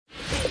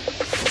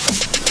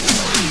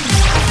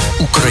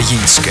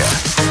Українське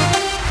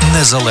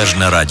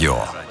незалежне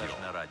радіо.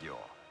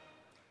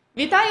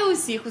 Вітаю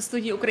усіх у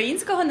студії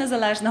Українського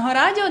незалежного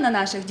радіо на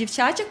наших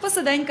дівчачих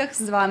посиденьках.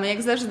 З вами,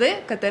 як завжди,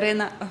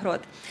 Катерина Грот.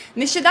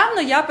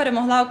 Нещодавно я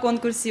перемогла у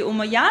конкурсі у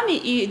Майамі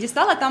і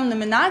дістала там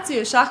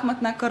номінацію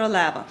 «Шахматна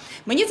королева».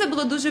 Мені це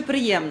було дуже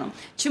приємно.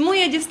 Чому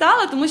я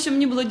дістала? Тому що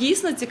мені було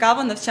дійсно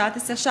цікаво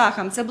навчатися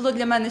шахам. Це було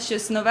для мене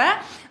щось нове,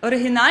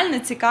 оригінальне,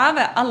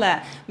 цікаве,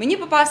 але мені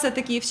попався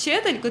такий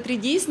вчитель, котрий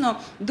дійсно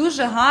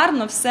дуже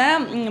гарно все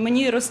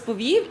мені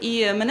розповів,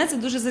 і мене це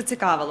дуже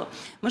зацікавило.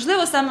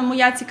 Можливо, саме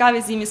моя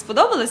цікавість їм і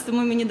сподобалась,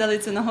 тому мені дали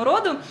цю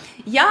нагороду.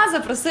 Я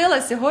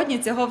запросила сьогодні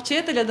цього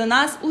вчителя до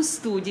нас у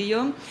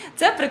студію.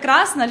 Це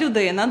прекрасна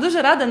людина,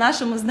 дуже рада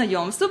нашому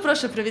знайомству.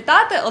 Прошу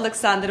привітати,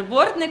 Олександр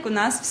Бортник у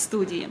нас в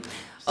студії.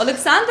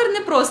 Олександр не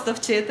просто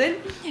вчитель,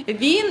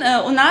 він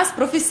у нас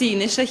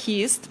професійний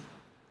шахіст.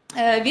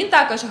 Він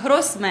також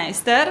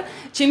гросмейстер,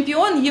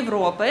 чемпіон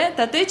Європи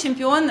та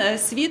чемпіон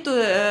світу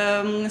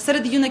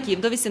серед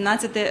юнаків до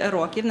 18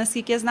 років,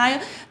 наскільки я знаю.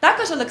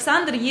 Також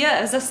Олександр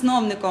є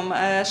засновником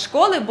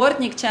школи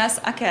Бортник Chess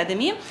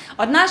Academy.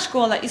 Одна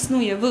школа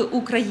існує в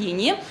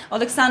Україні,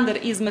 Олександр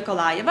із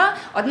Миколаєва,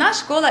 одна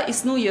школа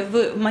існує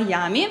в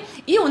Майамі,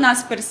 і у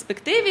нас в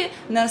перспективі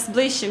з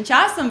ближчим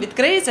часом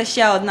відкриється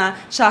ще одна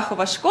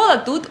шахова школа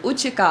тут у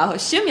Чикаго,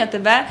 з чим я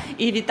тебе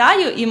і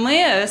вітаю, і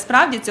ми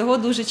справді цього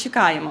дуже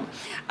чекаємо.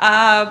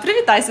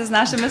 Привітайся з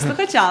нашими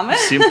слухачами.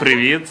 Всім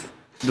привіт.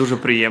 Дуже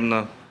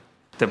приємно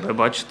тебе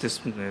бачити.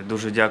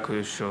 Дуже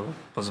дякую, що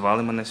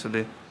позвали мене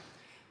сюди.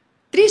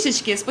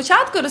 Трішечки,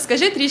 спочатку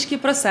розкажи трішки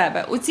про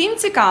себе. Усім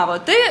цікаво,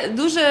 ти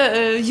дуже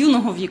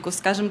юного віку,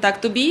 скажімо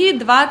так, тобі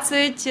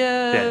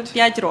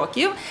 25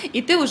 років,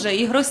 і ти вже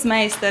і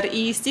гросмейстер,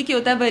 і стільки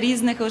у тебе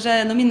різних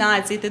вже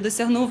номінацій, ти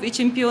досягнув і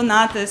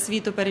чемпіонат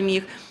світу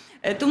переміг.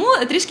 Тому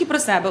трішки про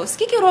себе.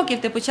 Скільки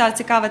років ти почав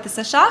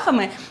цікавитися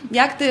шахами?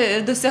 Як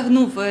ти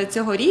досягнув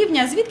цього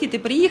рівня? Звідки ти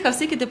приїхав?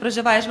 Скільки ти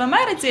проживаєш в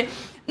Америці?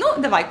 Ну,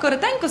 давай,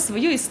 коротенько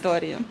свою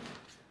історію.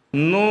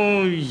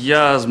 Ну,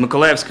 я з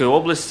Миколаївської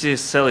області,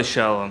 з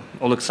селища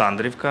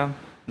Олександрівка.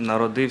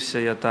 Народився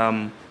я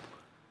там.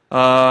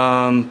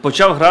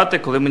 Почав грати,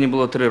 коли мені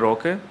було 3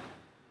 роки.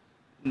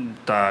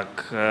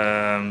 Так.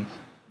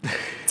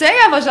 Це,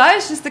 я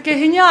вважаю, щось таке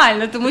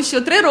геніальне, тому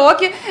що 3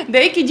 роки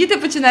деякі діти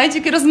починають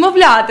тільки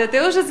розмовляти,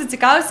 ти вже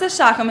зацікавився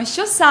шахами.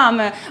 Що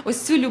саме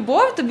ось цю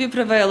любов тобі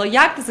привело?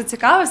 Як ти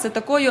зацікавився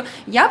такою,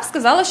 я б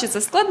сказала, що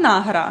це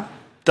складна гра.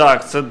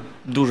 Так, це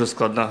дуже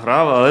складна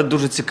гра, але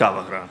дуже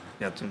цікава гра,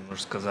 я тобі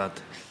можу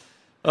сказати.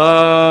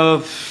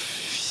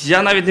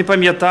 Я навіть не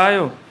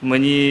пам'ятаю,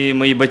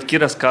 мої батьки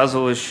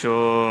розказували,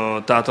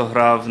 що тато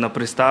грав на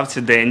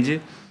приставці Денді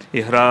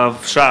і грав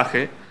в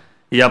шахи.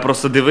 Я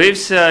просто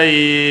дивився,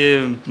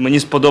 і мені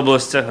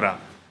сподобалася ця гра.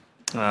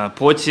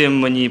 Потім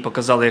мені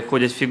показали, як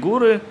ходять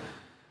фігури,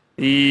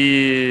 і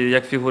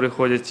як фігури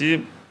ходять, і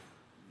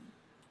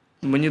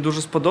мені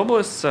дуже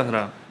сподобалася ця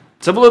гра.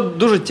 Це було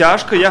дуже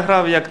тяжко, я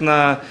грав як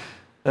на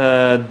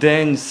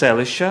день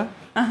селища,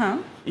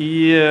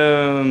 і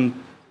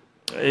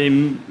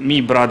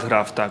мій брат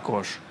грав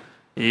також.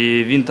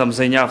 І він там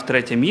зайняв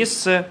 3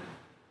 місце.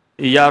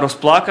 І я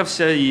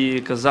розплакався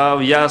і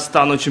казав, я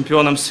стану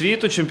чемпіоном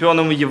світу,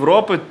 чемпіоном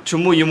Європи,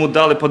 чому йому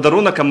дали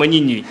подарунок, а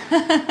мені ні.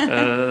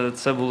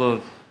 Це було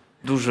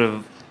дуже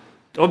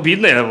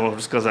обідно, я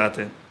можу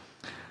сказати.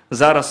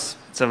 Зараз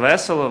це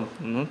весело,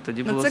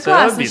 тоді було це обідно. Це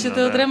класно, що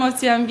ти отримав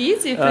ці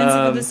амбіції, в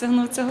принципі,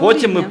 досягнув цього рівня.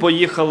 Потім ми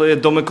поїхали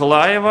до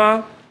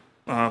Миколаєва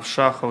в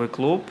шаховий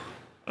клуб,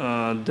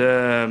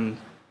 де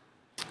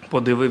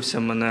подивився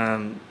мене,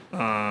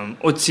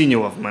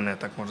 оцінював мене,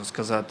 так можна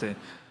сказати,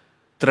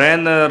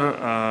 тренер,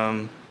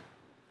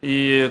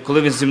 і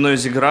коли він зі мною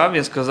зіграв,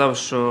 він сказав,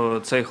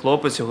 що цей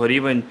хлопець, його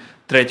рівень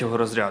 3-го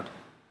розряду.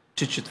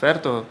 Чи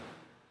 4-го?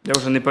 Я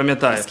вже не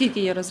пам'ятаю. Скільки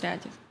є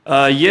розрядів?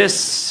 Є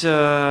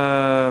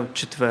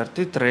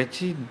 4-й,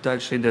 3-й,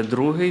 далі йде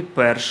 2-й,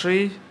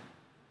 1-й,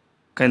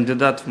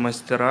 кандидат в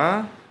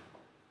майстера,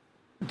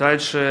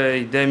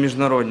 далі йде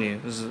міжнародні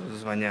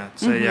звання.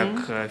 Це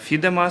як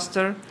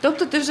FIDE-мастер.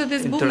 Тобто ти вже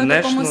десь був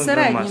на такому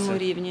середньому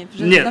рівні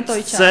вже на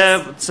той час? Ні,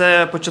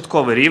 це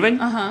початковий рівень,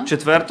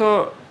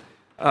 4-го,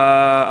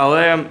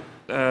 але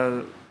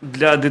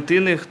для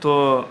дитини,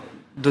 хто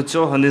до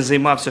цього не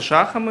займався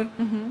шахами,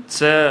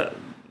 це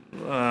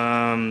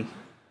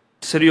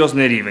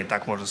серйозний рівень,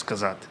 так можна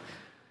сказати.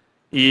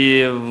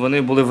 І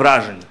вони були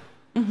вражені,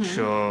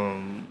 що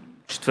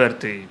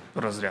 4-й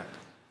розряд.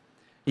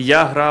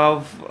 Я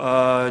грав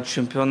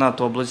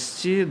чемпіонат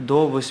області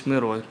до 8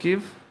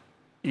 років,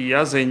 і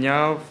я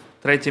зайняв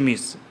 3-е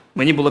місце.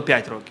 Мені було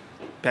 5 років.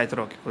 5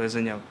 років, коли я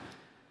зайняв.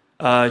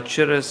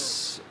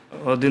 Через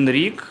 1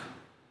 рік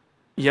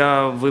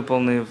я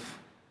виповнив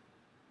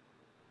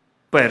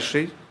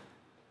 1-й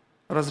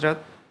розряд.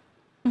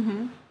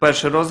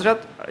 Перший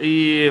розряд,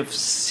 і в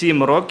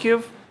 7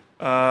 років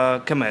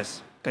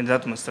КМС,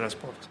 кандидат в майстера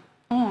спорту.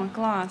 О,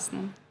 класно.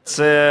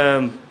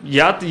 Це,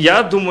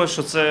 я думаю,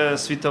 що це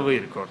світовий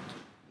рекорд.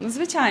 Ну,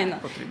 звичайно,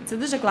 це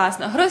дуже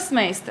класно.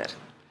 Гросмейстер.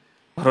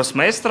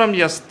 Гросмейстером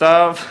я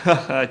став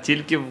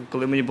тільки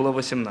коли мені було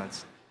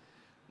 18.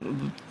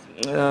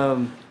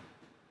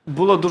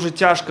 Було дуже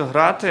тяжко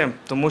грати,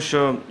 тому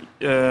що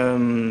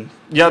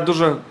я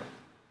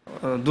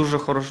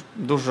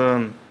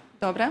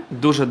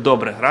дуже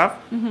добре грав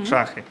в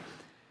шахи,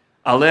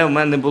 але в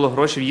мене не було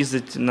грошей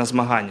їздити на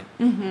змагання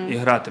і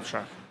грати в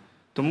шахи.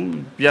 Тому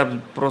я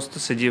просто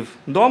сидів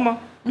вдома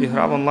і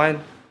грав онлайн.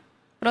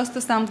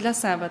 Просто сам для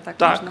себе, так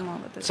можна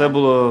мовити. Це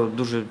було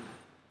дуже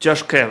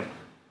тяжке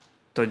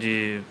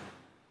тоді.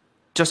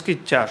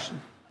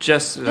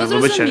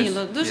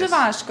 Зрозуміло, дуже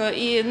важко.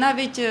 І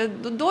навіть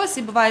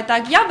досі буває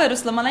так. Я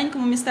виросла в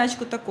маленькому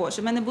містечку також.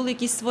 У мене були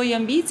якісь свої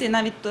амбіції,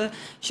 навіть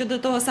щодо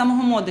того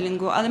самого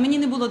моделінгу, але мені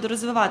не було де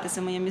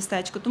розвиватися в моєму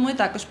містечку. Тому я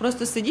також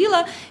просто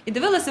сиділа і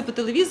дивилася по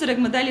телевізору, як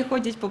моделі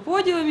ходять по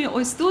подіумі.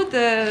 Ось тут,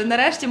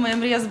 нарешті, моя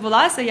мрія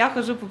збулася, я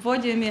ходжу по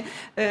подіумі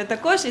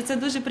також. І це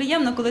дуже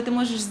приємно, коли ти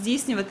можеш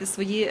здійснювати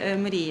свої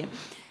мрії.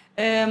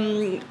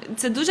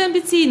 Це дуже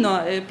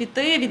амбіційно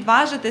піти,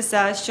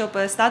 відважитися, щоб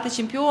стати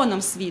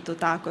чемпіоном світу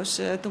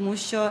також, тому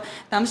що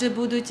там вже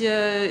будуть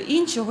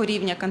іншого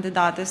рівня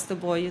кандидати з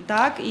тобою,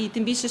 так? І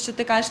тим більше, що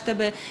ти кажеш, в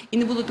тебе і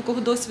не було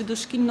такого досвіду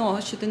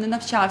шкільного, що ти не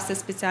навчався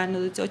спеціально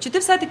до цього. Чи ти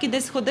все-таки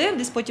десь ходив,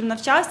 десь потім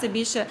навчався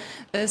більше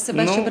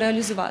себе, щоб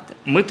реалізувати?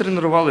 Ми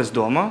тренувались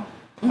вдома,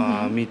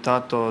 мій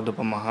тато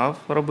допомагав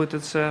робити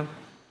це.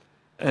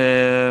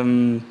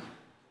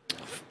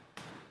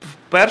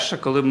 Вперше,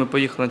 коли ми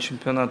поїхали на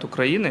чемпіонат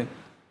України,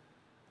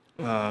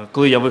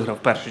 коли я виграв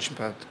перший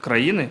чемпіонат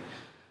країни,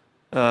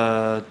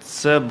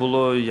 це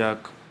було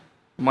як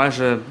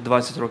майже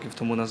 20 років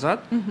тому назад,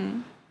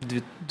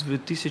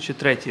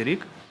 2003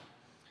 рік,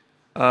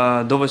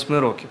 до 8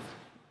 років.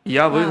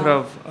 Я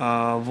виграв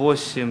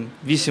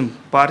 8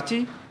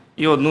 партій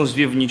і одну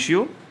звів в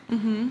нічю.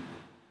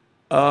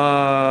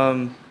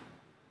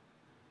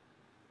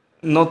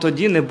 Но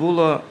тоді не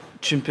було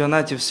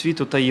чемпіонатів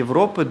світу та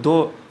Європи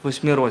до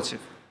 8 років.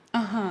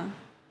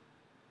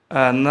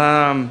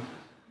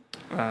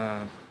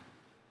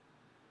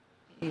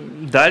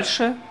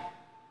 Дальше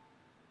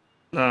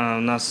у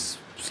нас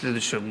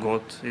слідуючий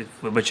год,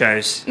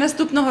 вибачаюсь.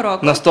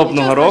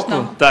 Наступного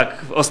року.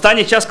 Так.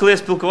 Останній час, коли я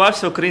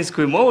спілкувався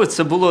українською мовою,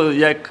 це було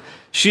як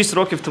 6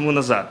 років тому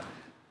назад.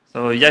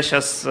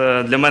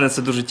 Для мене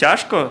це дуже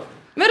тяжко.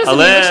 Ми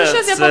розуміємо, якщо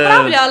щось я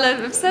поправлю,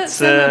 але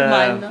все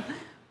нормально.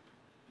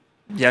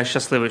 Я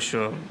щасливий,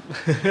 що...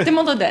 Ти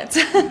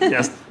молодець.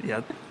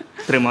 Я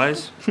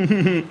тримаюсь.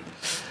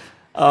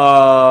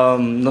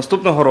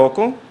 Наступного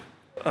року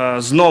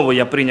знову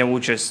я прийняв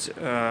участь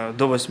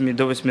до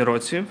 8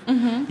 років.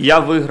 Я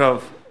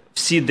виграв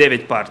всі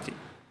 9 партій.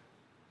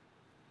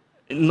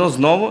 Но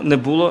знову не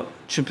було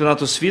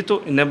чемпіонату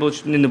світу і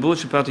не було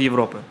чемпіонату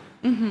Європи.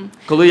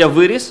 Коли я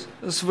виріс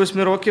з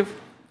 8 років,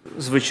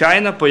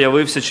 звичайно,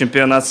 появився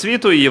чемпіонат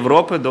світу і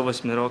Європи до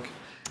 8 років.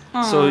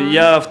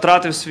 Я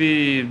втратив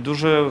свій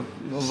дуже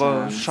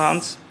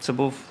шанс. Це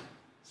був...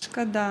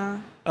 Шкода.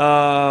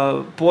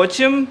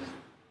 Потім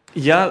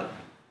я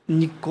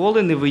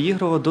ніколи не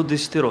виігрував до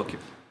 10 років.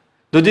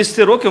 До 10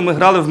 років ми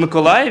грали в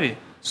Миколаєві,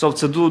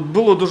 це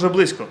було дуже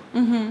близько.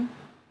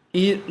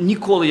 І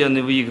ніколи я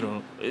не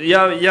виігрував.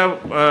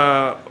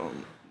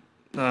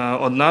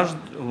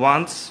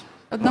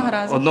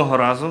 Одного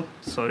разу,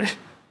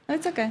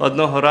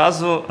 одного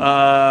разу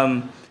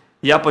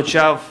я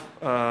почав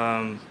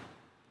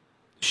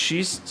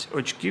 6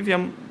 очків я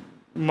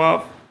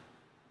мав,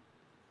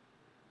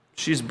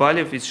 6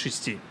 балів із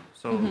 6.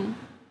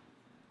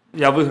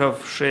 Я виграв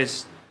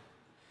 6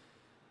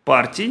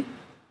 партій,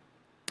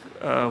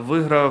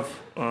 виграв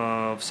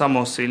в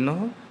самого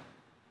сильного.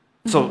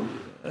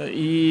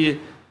 І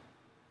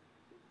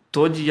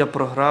тоді я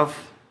програв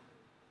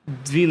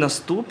 2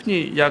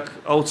 наступні як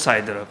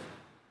аутсайдерів.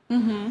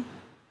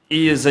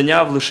 І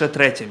зайняв лише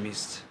 3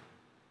 місце.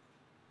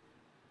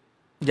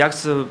 Як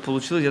це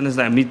вийшло, я не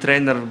знаю. Мій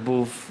тренер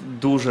був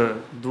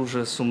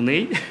дуже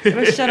сумний.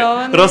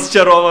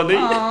 Розчарований.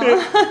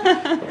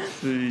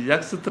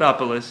 Як це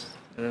трапилось?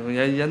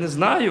 Я не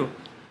знаю.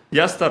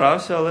 Я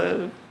старався, але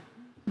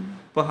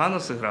погано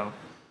зіграв.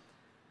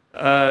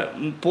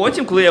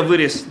 Потім, коли я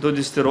виріс до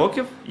 10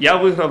 років, я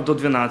виграв до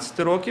 12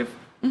 років.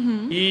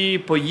 І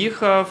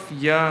поїхав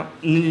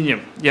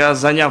я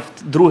зайняв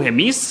 2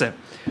 місце.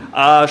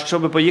 А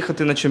щоб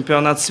поїхати на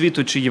чемпіонат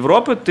світу чи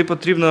Європи, ти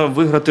потрібно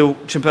виграти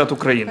чемпіонат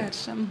України.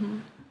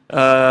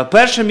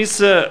 Перше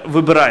місце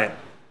вибирає.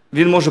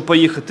 Він може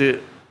поїхати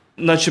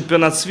на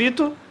чемпіонат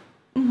світу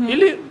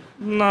або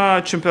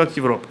на чемпіонат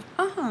Європи.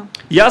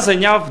 Я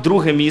зайняв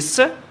 2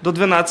 місце до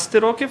 12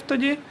 років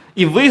тоді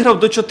і виграв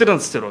до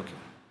 14 років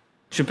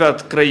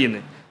чемпіонат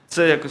країни.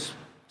 Це якось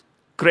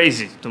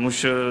crazy, тому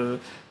що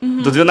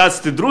до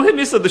 12 друге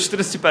місце, до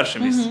 14 перше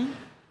місце.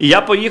 І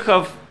я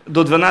поїхав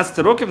до 12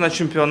 років на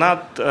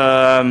чемпіонат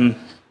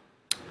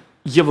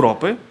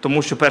Європи,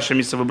 тому що перше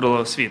місце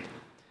вибрало світ.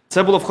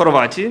 Це було в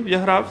Хорватії, я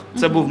грав,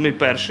 це був мій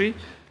перший.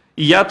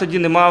 І я тоді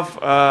не мав...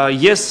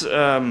 Є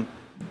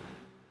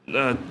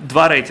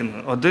 2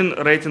 рейтинги. Один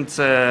рейтинг –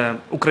 це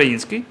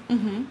український,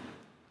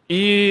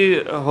 і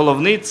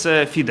головний –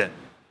 це FIDE.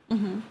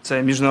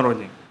 це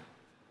міжнародні.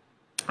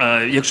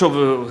 Якщо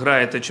ви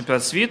граєте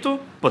чемпіонат світу,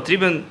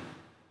 потрібен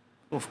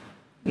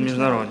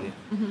міжнародний.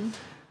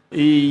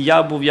 І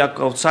я був як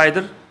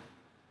аутсайдер,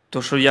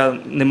 тому що я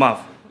не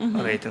мав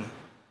рейтинг.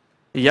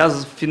 Я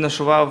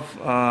фінішував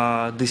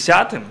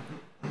 10-тим,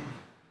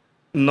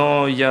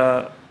 але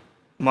я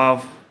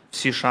мав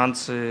всі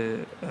шанси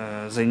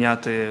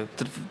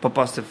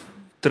попасти в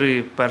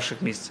 3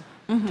 перших місця,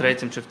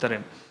 третім чи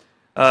вторим.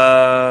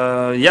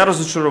 Я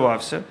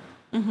розчарувався,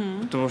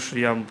 тому що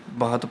я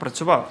багато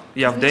працював.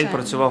 Я в день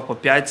працював по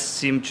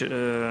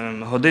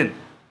 5-7 годин.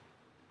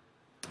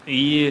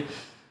 І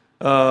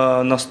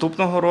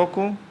наступного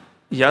року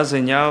я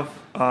зайняв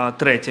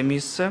 3-те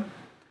місце,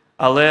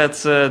 але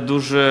це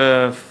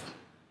дуже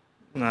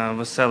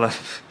весела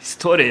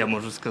історія, я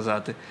можу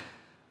сказати.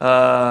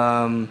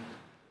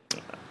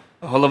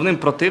 Головним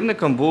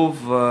противником був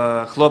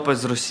хлопець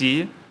з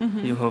Росії,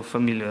 його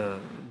фамілія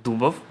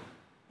Дубов,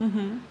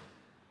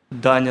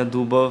 Даня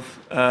Дубов.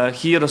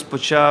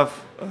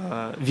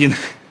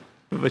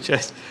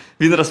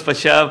 Він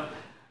розпочав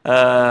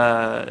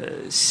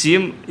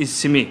 7 із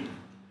 7.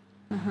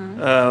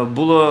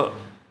 Було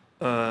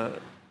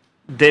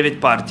 9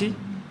 партій,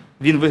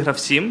 він виграв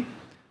 7.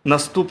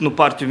 Наступну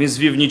партію він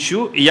звів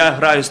нічю, і я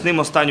граю з ним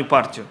останню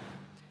партію.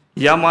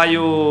 Я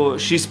маю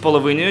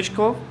 6,5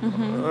 очків,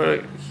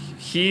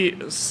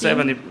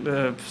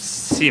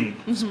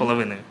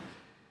 7,5.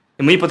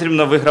 І мені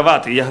потрібно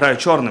вигравати, і я граю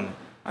чорними.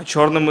 А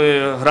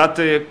чорними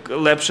грати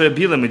легше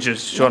білими,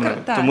 ніж чорними,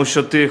 тому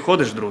що ти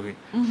ходиш другий.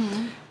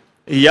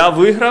 І я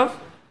виграв,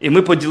 і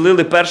ми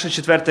поділили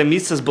 1-4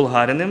 місце з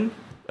болгариним,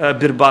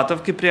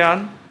 Бірбатов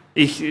Кіпріан,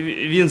 і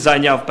він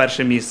зайняв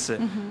 1 місце.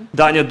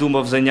 Даня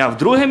Думов зайняв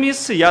 2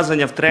 місце, я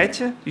зайняв 3,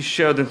 і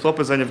ще один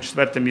хлопець зайняв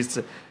 4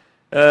 місце.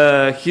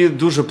 Хі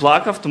дуже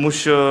плакав, тому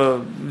що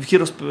Хі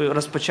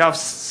розпочав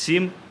з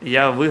 7,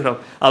 я виграв.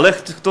 Але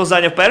хто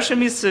зайняв 1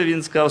 місце,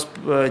 він сказав: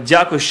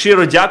 дякую,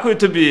 щиро дякую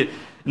тобі.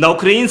 На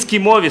українській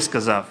мові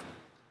сказав.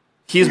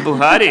 Хі з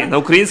Болгарії на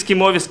українській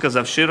мові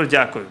сказав: щиро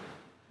дякую.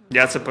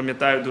 Я це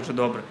пам'ятаю дуже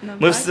добре.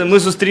 Ми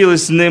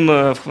зустрілись з ним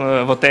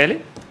в готелі.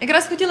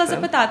 Якраз хотіла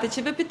запитати,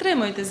 чи ви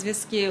підтримуєте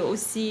зв'язки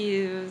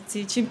усі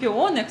ці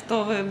чемпіони,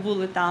 хто ви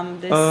були там,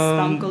 десь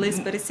там колись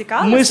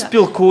пересікалися? Ми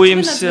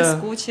спілкуємося. Чи ви на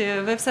зв'язку,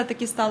 чи ви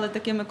все-таки стали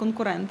такими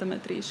конкурентами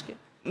трішки?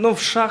 Ну, в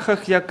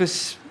шахах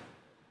якось,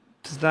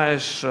 ти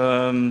знаєш,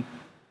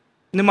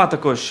 нема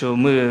такого, що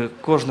ми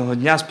кожного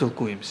дня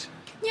спілкуємося.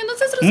 Ні, ну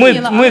це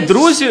зрозуміло. Ми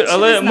друзі,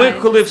 але ми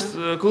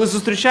коли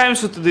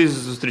зустрічаємося, тоді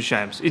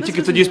зустрічаємося. І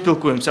тільки тоді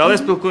спілкуємося, але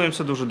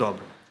спілкуємося дуже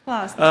добре.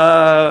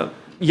 Класно.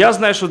 Я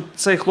знаю, що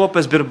цей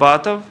хлопець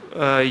Бірбатов,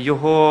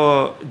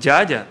 його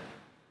дядя,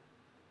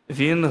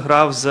 він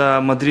грав за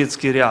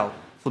мадридський Реал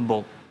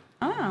футбол.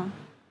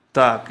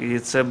 Так, і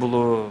це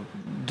було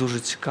дуже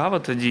цікаво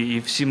тоді, і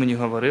всі мені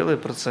говорили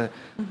про це.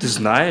 Ти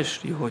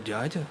знаєш, його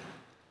дядя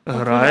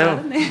грає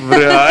в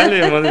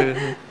Реалі,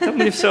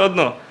 мені все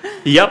одно.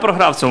 І я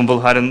програв цьому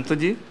болгарину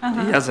тоді,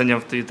 я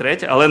зайняв тоді 3,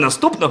 але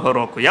наступного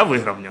року я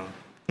виграв в нього.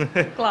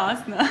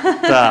 Класно.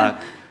 Так.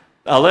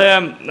 Але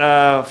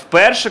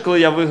вперше, коли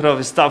я виграв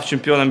і став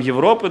чемпіоном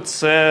Європи,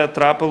 це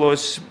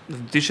трапилось в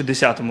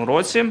 2010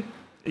 році.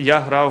 Я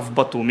грав в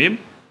Батумі,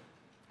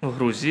 в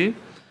Грузії.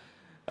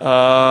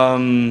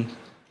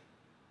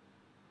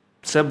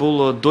 Це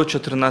було до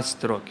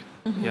 14 років.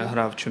 Я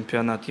грав в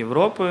чемпіонат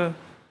Європи,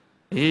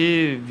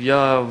 і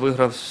я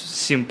виграв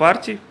 7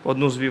 партій,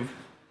 1 звів.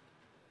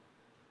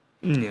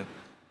 Ні,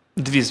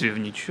 2 звів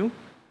нічю.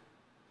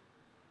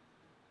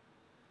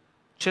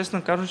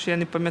 Чесно кажучи, я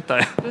не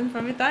пам'ятаю. Ти не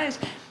пам'ятаєш?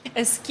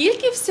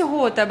 Скільки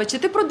всього у тебе? Чи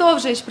ти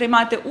продовжуєш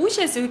приймати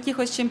участь у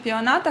якихось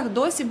чемпіонатах,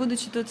 досі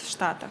будучи тут в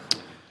Штатах?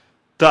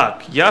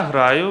 Так, я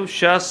граю.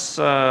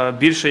 Зараз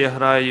більше я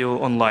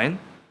граю онлайн.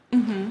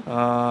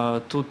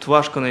 Тут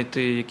важко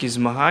знайти якісь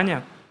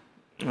змагання.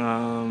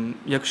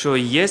 Якщо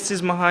є ці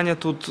змагання,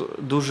 тут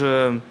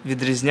дуже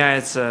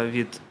відрізняється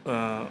від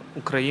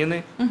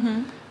України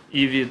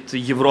і від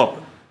Європи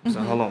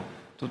загалом.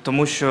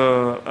 Тому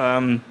що,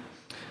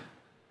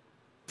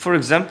 for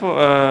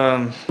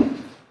example,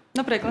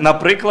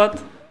 наприклад,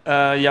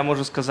 я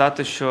можу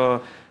сказати, що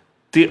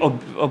ти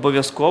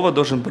обов'язково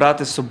должен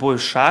брати з собою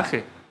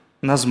шахи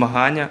на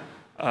змагання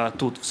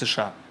тут, в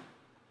США.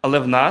 Але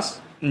в нас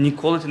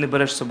ніколи ти не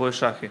береш з собою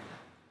шахи.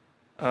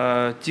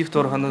 Ті, хто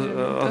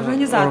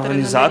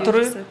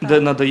організатори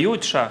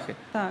надають шахи.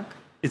 Так.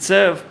 І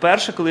це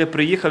вперше, коли я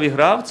приїхав і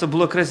грав, це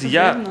було красиво.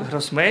 Я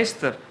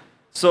гросмейстер.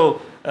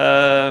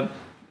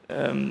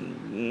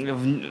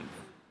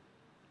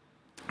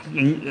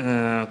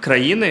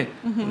 Країни,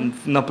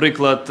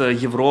 наприклад,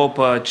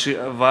 Європа чи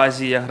в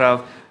Азії я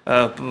грав,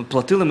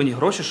 платили мені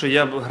гроші, що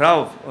я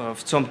грав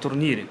в цьому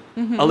турнірі.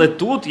 Але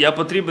тут я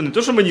потрібен не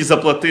те, що мені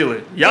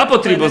заплатили, я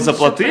потрібен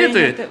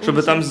заплатити,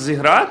 щоб там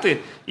зіграти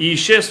і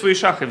ще свої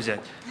шахи взяти.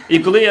 І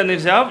коли я не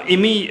взяв, і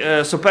мій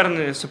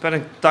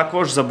суперник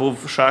також забув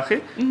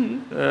шахи,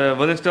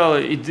 вони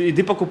сказали: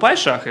 іди покупай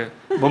шахи,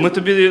 бо ми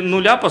тобі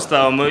 0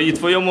 поставимо, і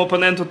твоєму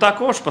опоненту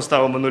також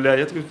поставимо 0.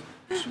 Я такий: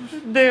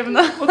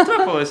 дивно. От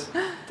трапилось.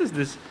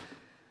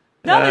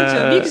 Да, ну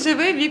чого, вік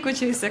живий, вік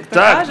учився, як то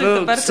Так, кажуть,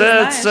 тепер ти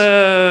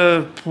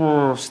це,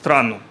 знаєш.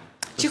 странно.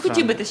 Чи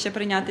хотів би ти ще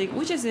прийняти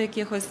участь у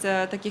якихось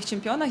таких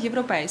чемпіонах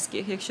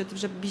європейських, якщо ти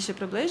вже більше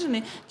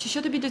приближений? Чи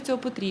що тобі для цього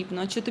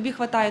потрібно? Чи тобі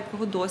вистачає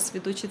твого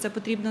досвіду? Чи це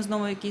потрібно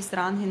знову якісь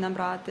ранги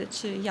набрати?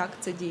 Чи як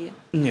це діє?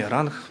 Ні,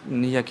 ранг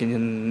ніякий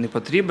не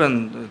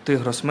потрібен. Ти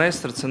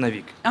гросмейстер – це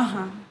навік.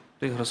 Ага.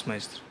 Ти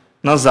гросмейстер.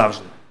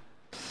 Назавжди.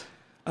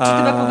 Чи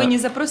тебе повинні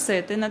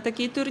запросити на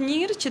такий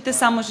турнір? Чи ти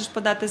сам можеш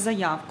подати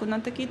заявку на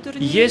такий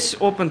турнір? Є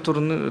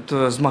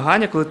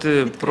змагання, коли ти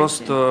Відкриті.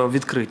 просто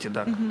відкриті.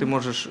 Так. Ти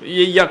можеш,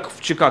 як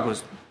в Чикаго,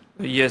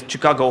 є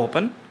Chicago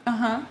Open.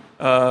 Ага.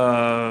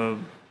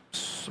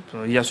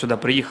 Я сюди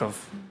приїхав,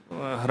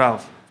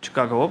 грав в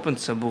Chicago Open,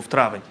 це був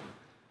травень.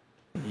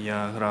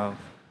 Я грав.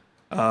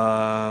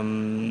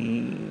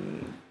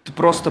 Ти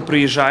просто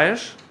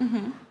приїжджаєш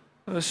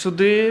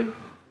сюди,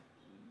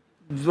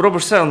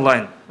 робиш все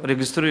онлайн,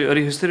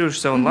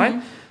 реєструєшся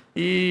онлайн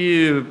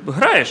і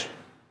граєш.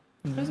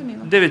 Зрозуміло.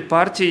 9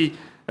 партій,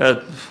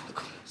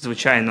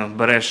 звичайно,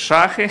 береш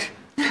шахи,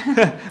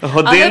 Але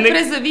годинник.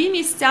 призові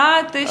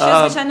місця ти ще,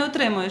 звичайно,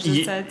 отримуєш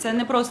за це. Це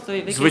не просто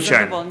якесь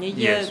Звичайно, задоволення. Є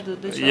є.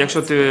 до чого.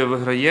 Якщо ти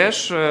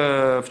виграєш,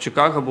 в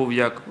Чикаго був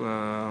як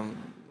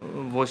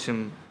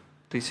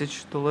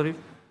 $8,000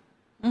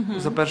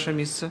 за перше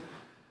місце.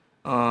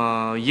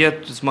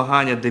 Є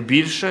змагання, де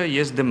більше,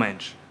 є де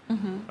менше.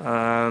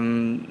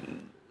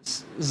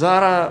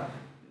 Зараз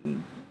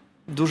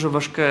дуже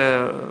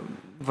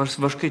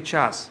важкий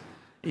час.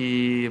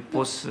 І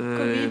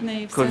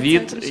Ковідний, все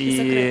ковід, це трішки і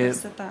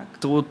закрилося, так.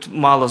 тут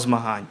мало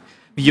змагань.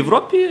 В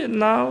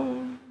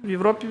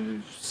Європі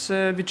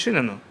все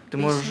відчинено. Ти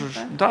Вічно, можеш,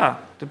 так? да,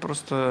 ти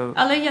просто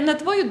Але на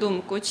твою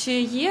думку, чи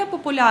є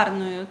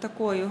популярною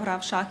такою гра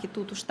в шахи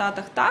тут у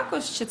Штатах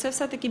також, чи це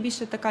все-таки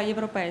більше така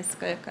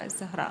європейська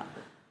якась гра?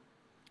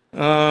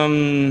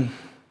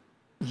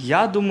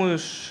 Я думаю,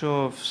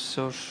 що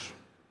все ж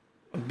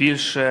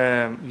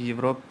більше в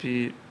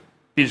Європі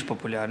більш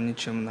популярні,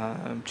 чим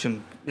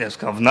я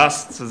сказав, в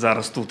нас, це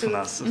зараз тут у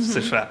нас, в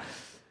США.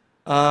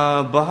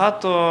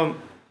 Багато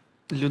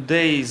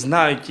людей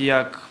знають,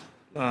 як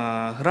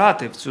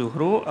грати в цю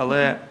гру,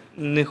 але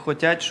не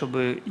хочуть, щоб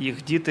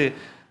їх діти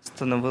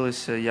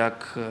становилися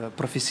як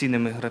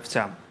професійними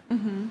гравцями.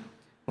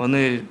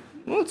 Вони,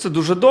 це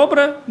дуже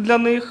добре для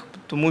них,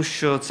 тому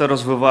що це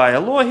розвиває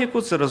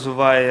логіку, це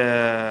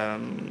розвиває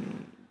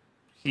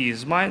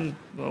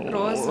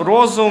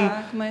розум.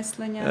 Так,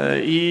 мислення.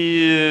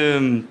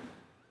 І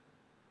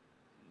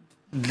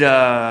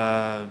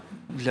для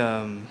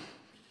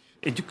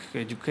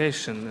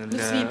education,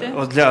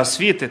 для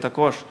освіти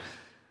також.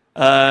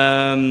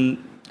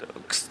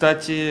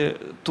 Кстати,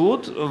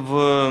 тут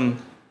в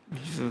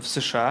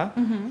США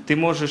ти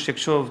можеш,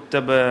 якщо в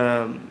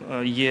тебе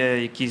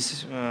є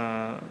якісь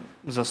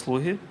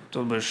заслуги,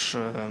 тобто ж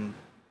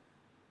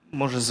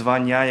може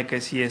звання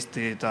якесь є,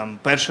 ти там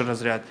перший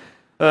розряд.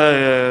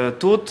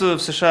 Тут в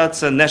США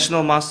це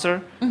National Master.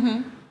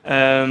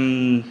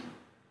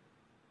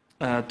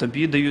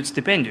 Тобі дають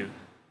стипендію.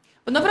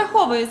 Воно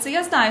враховується.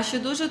 Я знаю, що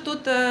дуже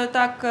тут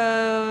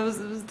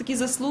такі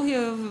заслуги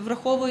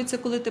враховуються,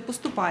 коли ти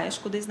поступаєш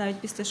кудись навіть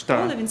після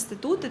школи, Так. в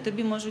інститути,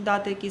 тобі можуть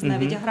дати якийсь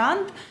навіть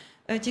грант,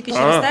 тільки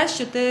через те,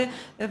 що ти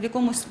в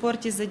якомусь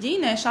спорті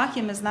задійний.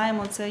 Шахи, ми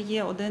знаємо, це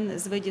є один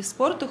з видів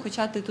спорту,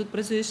 хоча ти тут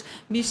працюєш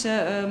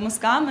більше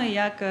мозками,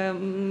 як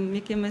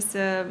якимись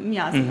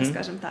м'язами,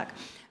 скажімо так.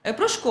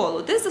 Про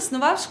школу. Ти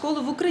заснував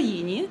школу в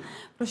Україні,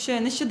 про що я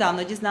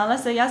нещодавно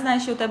дізналася. Я знаю,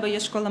 що у тебе є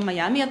школа в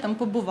Майамі, я там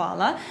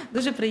побувала.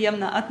 Дуже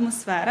приємна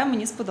атмосфера,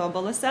 мені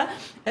сподобалося.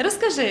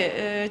 Розкажи,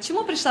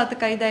 чому прийшла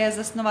така ідея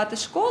заснувати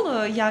школу,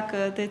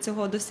 як ти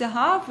цього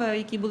досягав,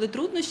 які були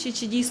труднощі,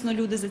 чи дійсно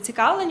люди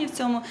зацікавлені в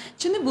цьому,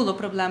 чи не було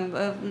проблем?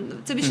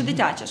 Це більше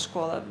дитяча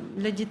школа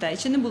для дітей.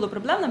 Чи не було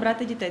проблем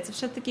набрати дітей? Це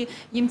все-таки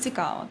їм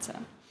цікаво це.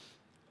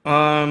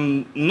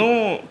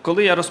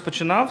 Коли я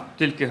розпочинав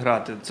тільки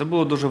грати, це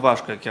було дуже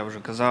важко, як я вже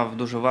казав,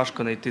 дуже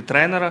важко знайти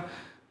тренера,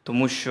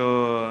 тому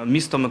що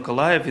місто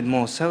Миколаїв від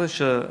мого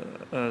селища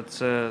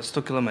це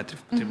 100 кілометрів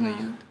потрібно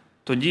їхати.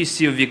 Тоді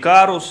сів в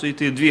Ікарус, і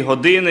ти 2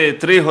 години,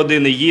 3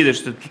 години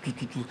їдеш.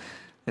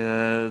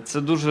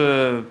 Це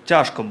дуже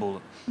тяжко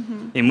було.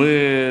 І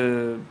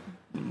ми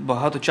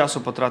багато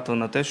часу потратили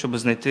на те, щоб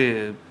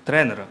знайти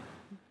тренера.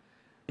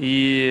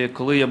 І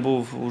коли я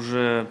був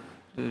уже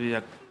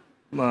як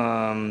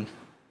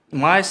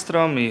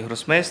майстром і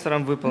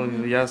гросмейстером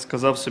я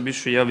сказав собі,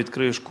 що я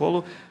відкрию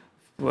школу,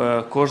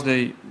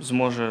 кожен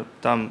зможе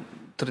там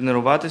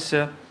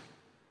тренуватися.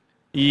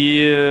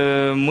 І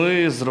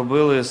ми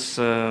зробили з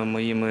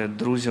моїми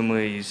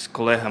друзями і з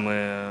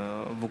колегами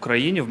в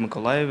Україні, в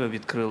Миколаєві,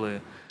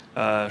 відкрили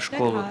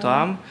школу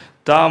там.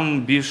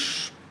 Там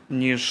більш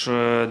ніж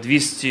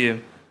 200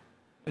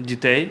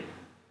 дітей.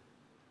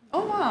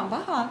 О,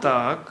 багато.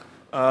 Так.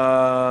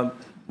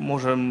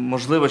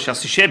 Можливо,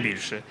 зараз ще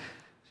більше.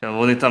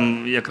 Вони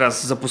там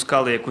якраз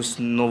запускали якусь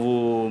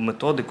нову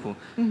методику.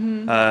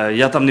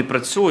 Я там не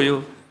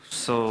працюю.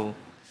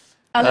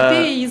 Але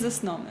ти її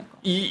засновником.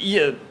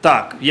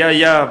 Так,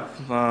 я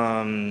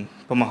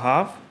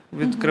допомагав.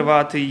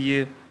 відкривати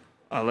її,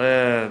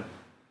 але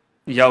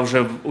я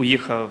вже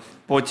уїхав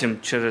потім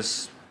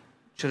через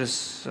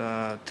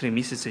 3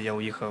 місяці я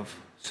уїхав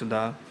сюди,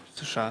 в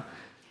США.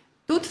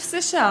 Тут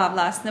в США,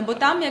 власне, бо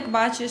там, як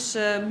бачиш,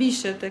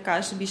 більше, ти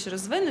кажеш, більше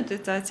розвинути,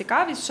 ця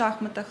цікавість в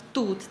шахматах.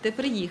 Тут ти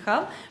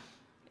приїхав.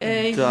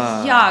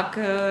 Да. Як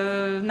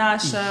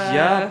наша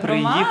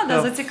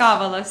громада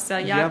зацікавилася?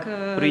 Я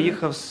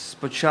приїхав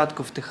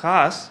спочатку в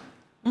Техас.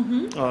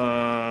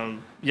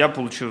 Я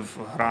отримав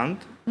грант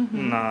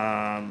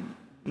на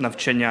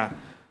навчання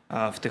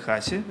в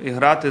Техасі і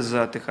грати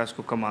за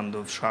техаську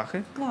команду в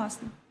шахи.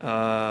 Класно.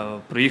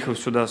 Приїхав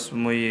сюди з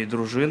моєю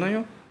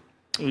дружиною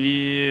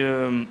і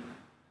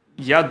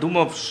я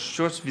думав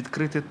щось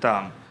відкрити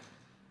там,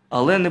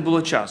 але не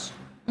було часу.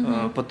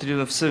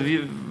 Потрібно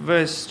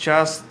весь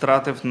час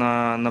тратив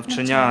на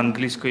навчання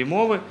англійської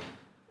мови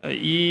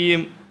і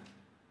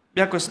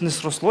якось не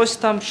зрослось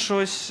там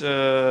щось,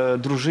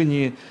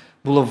 дружині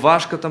було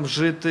важко там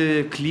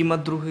жити,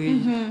 клімат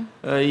другий,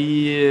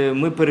 і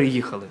ми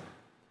переїхали.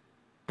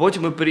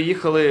 Потім ми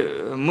переїхали,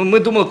 ми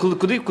думали,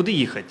 куди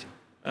їхати.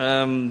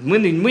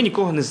 Ми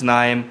нікого не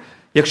знаємо.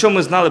 Якщо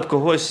ми знали б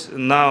когось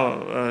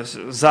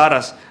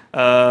зараз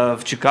в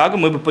Чикаго,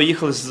 ми б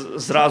поїхали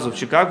зразу в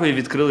Чикаго і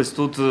відкрились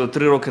тут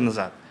 3 роки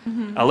назад.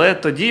 Але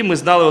тоді ми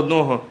знали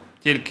одного,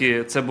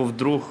 тільки це був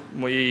друг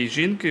моєї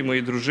жінки,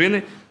 моєї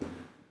дружини.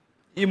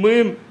 І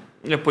ми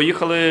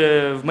поїхали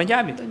в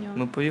Майамі,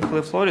 ми поїхали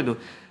в Флориду.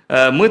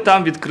 Ми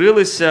там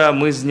відкрилися,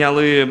 ми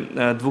зняли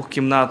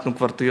 2-кімнатну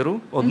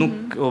квартиру.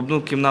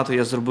 Одну кімнату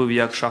я зробив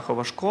як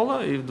шахова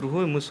школа, і в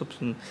другу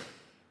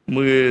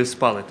ми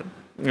спали там.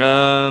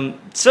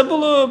 Це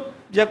було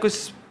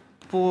якось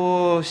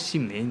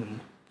по-сімейному,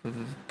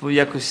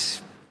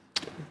 якось,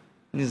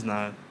 не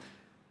знаю,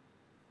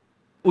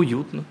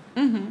 уютно.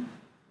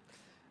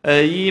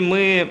 І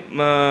ми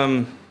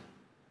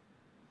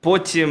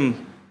потім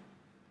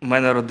у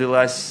мене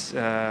родилась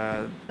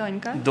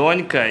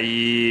донька,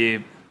 і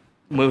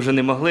ми вже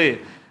не могли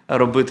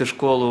робити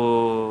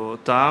школу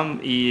там,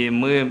 і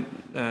ми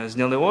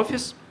зняли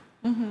офіс.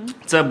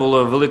 Це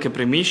було велике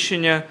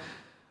приміщення.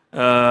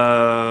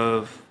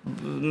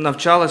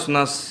 Навчалось у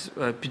нас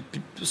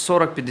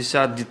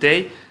 40-50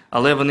 дітей,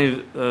 але вони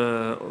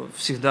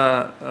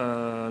завжди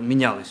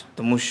мінялись,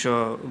 тому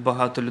що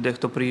багато людей,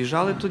 хто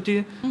приїжджали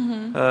тоді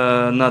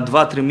на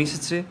 2-3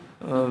 місяці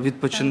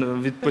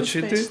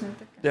відпочити,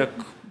 як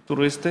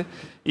туристи,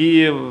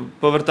 і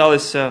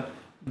поверталися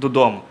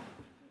додому.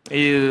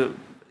 І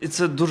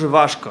це дуже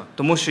важко,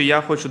 тому що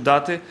я хочу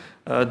дати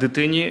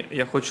дитині,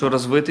 я хочу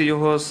розвити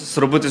його,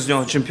 зробити з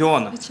нього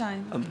чемпіона.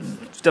 Звичайно.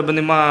 В тебе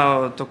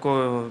немає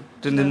такого,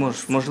 ти не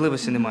можеш,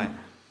 можливості немає.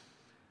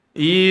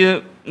 І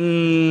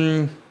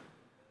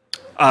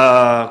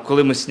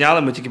коли ми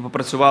зняли, ми тільки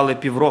попрацювали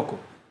півроку.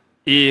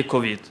 І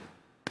ковід.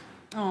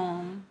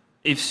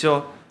 І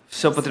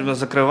все потрібно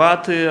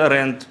закривати,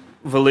 оренд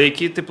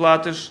великий ти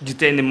платиш,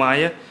 дітей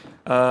немає.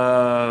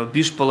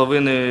 Більш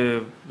половини,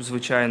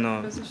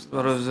 звичайно,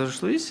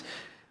 розійшлись.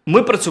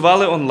 Ми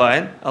працювали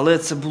онлайн, але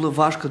це було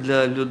важко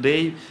для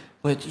людей.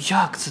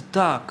 Як це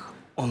так?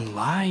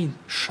 Онлайн?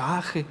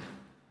 Шахи?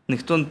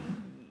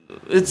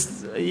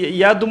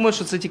 Я думаю,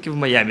 що це тільки в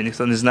Майамі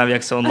ніхто не знав,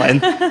 як це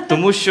онлайн.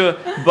 Тому що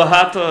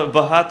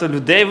багато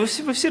людей,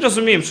 ви всі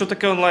розуміємо, що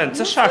таке онлайн.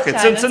 Це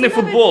шахи, це не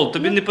футбол.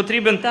 Тобі не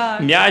потрібен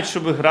м'яч,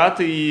 щоб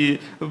грати.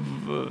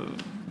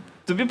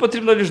 Тобі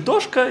потрібна лише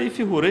дошка і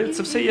фігури.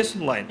 Це все є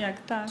онлайн.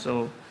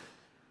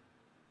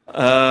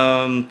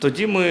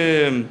 Тоді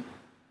ми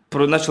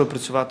почали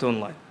працювати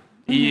онлайн.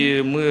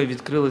 І ми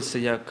відкрилися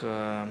як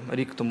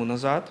рік тому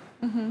назад.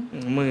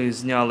 Ми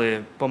зняли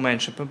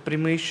поменше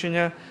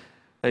приміщення.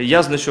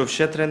 Я знайшов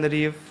ще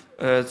тренерів.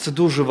 Це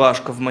дуже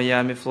важко в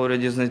Майамі,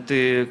 Флориді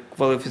знайти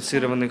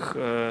кваліфіцірованих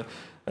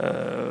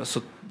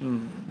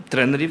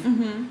тренерів.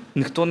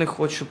 Ніхто не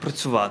хоче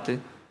працювати.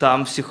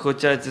 Там всі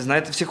хочуть,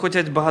 знаєте, всі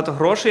хочуть багато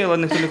грошей, але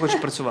ніхто не хоче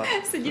працювати.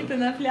 Сидіти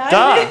на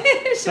пляжі,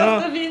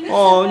 що тобі?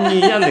 Ні,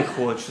 я не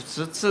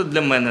хочу. Це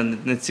для мене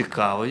не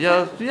цікаво.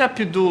 Я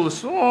піду,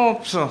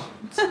 це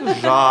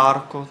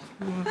жарко.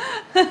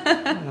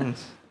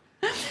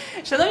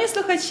 Шановні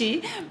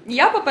слухачі,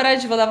 я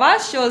попереджувала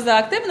вас, що за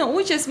активну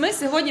участь ми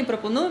сьогодні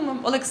пропонуємо,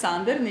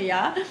 Олександр, не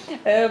я,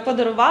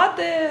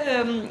 подарувати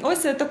ось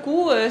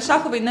таку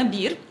шаховий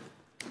набір.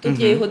 Тут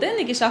є і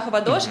годинник, і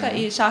шахова дошка,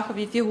 і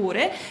шахові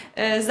фігури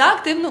за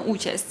активну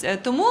участь.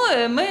 Тому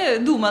ми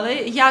думали,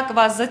 як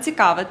вас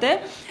зацікавити,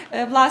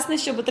 власне,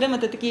 щоб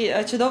отримати такий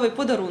чудовий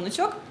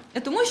подаруночок.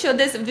 Тому що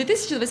десь в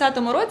 2020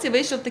 році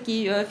вийшов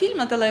такий фільм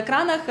на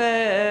телеекранах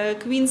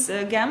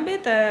 «Queen's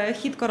Gambit»,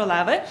 «Хід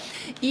королеви».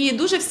 І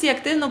дуже всі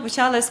активно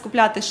почали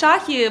скупляти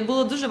шахи.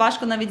 Було дуже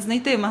важко навіть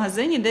знайти в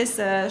магазині десь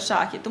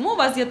шахи. Тому у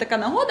вас є така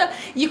нагода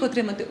їх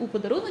отримати у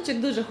подаруночок,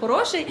 дуже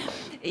хороший.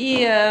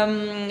 І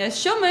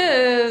що ми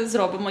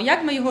зробимо?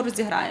 Як ми його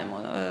розіграємо?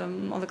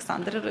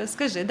 Олександр,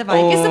 скажи,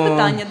 давай, якісь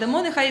запитання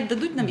дамо, нехай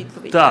дадуть нам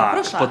відповідь.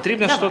 Так,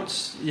 потрібно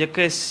щось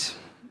якесь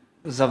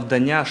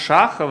завдання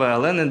шахове,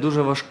 але не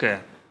дуже важке.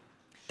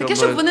 Таке,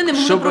 щоб вони не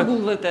могли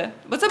прогуглити.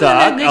 Бо це буде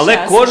так, не але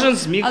чесно. кожен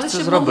зміг але це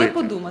щоб зробити.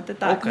 могли подумати.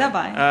 Так, Окей.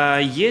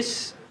 давай.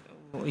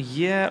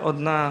 Є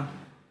одна,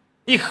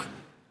 їх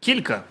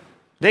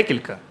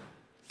декілька.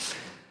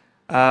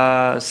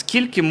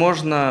 Скільки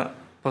можна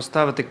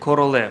поставити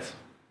королев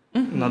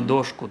на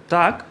дошку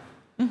так,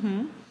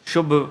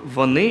 щоб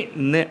вони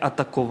не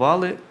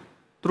атакували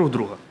друг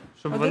друга?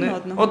 Щоб вони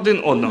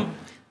один одного.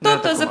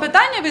 Тобто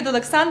запитання від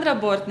Олександра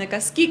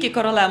Бортника. Скільки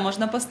королев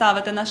можна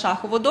поставити на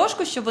шахову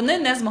дошку, щоб вони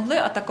не змогли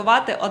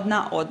атакувати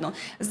одна одну?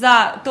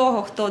 За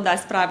того, хто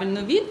дасть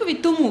правильну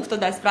відповідь, тому, хто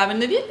дасть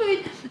правильну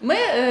відповідь, ми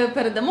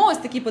передамо ось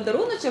такий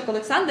подаруночок.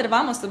 Олександр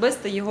вам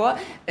особисто його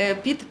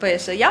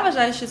підпише. Я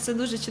вважаю, що це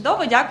дуже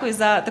чудово. Дякую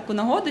за таку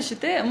нагоду, що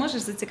ти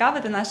можеш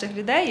зацікавити наших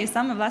людей і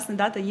саме, власне,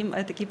 дати їм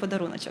такий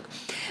подаруночок.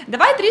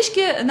 Давай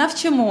трішки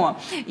навчимо,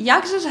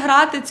 як же ж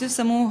грати цю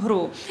саму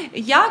гру.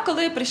 Я,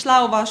 коли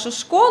прийшла у вашу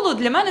школу,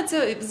 для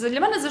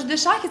мене завжди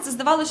шахи це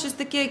здавалося щось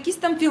таке, якісь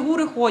там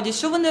фігури ходять,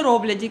 що вони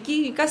роблять,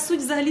 яка суть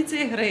взагалі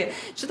цієї гри,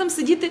 що там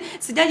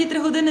сидять і 3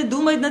 години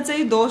думають над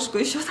цією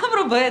дошкою, що там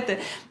робити.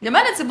 Для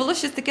мене це було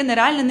щось таке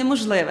нереально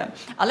неможливе.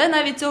 Але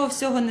навіть цього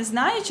всього не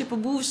знаючи,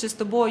 побувши з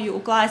тобою у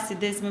класі,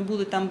 десь ми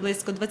були там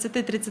близько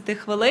 20-30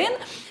 хвилин,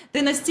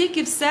 ти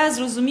настільки все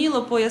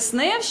зрозуміло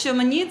пояснив, що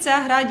мені ця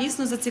гра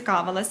дійсно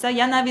зацікавилася.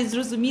 Я навіть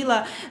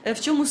зрозуміла,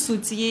 в чому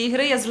суть цієї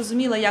гри, я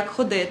зрозуміла, як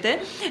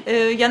ходити.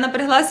 Я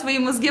напрягла свої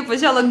мозги,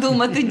 почала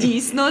думати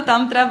дійсно,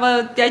 там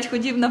треба 5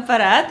 ходів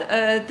наперед.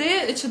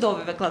 Ти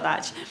чудовий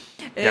викладач.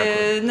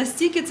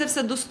 Настільки це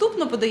все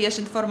доступно подаєш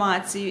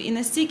інформацію і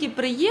настільки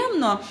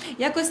приємно,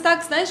 якось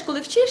так, знаєш, коли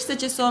вчишся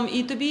часом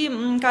і тобі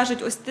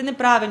кажуть, ось ти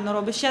неправильно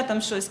робиш, ще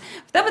там щось.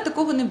 В тебе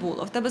такого не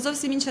було. В тебе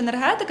зовсім інша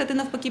енергетика, ти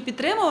навпаки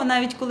підтримував,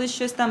 навіть коли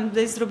щось там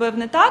десь зробив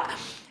не так.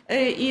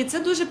 І це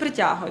дуже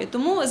притягує.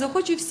 Тому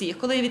захочу всіх,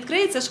 коли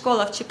відкриється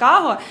школа в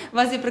Чикаго, у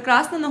вас є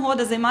прекрасна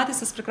нагода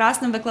займатися з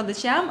прекрасним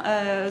викладачем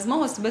з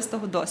мого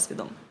особистого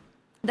досвіду.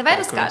 Давай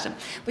розкажемо.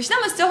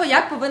 Почнемо з цього,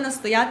 як повинна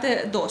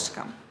стояти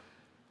дошка.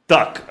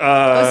 Так.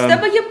 Ось в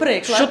тебе є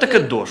приклад. Що таке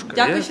дошка?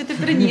 Дякую, що ти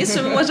приніс,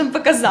 що ми можемо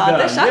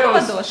показати. Шахова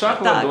дошка.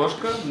 Шахова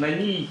дошка, на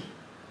ній,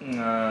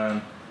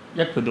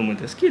 як ви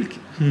думаєте, скільки?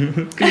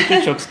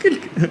 Кліточок,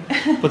 скільки?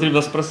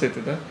 Потрібно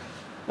спросити, так?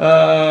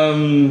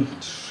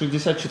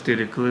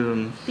 64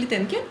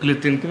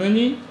 клітинки на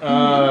ній,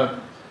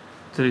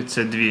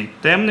 32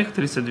 темних,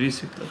 32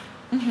 світлих.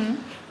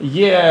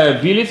 Є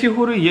білі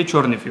фігури, є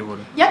чорні фігури.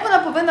 Як вона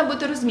повинна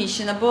бути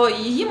розміщена? Бо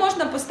її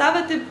можна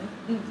поставити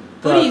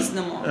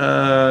по-різному.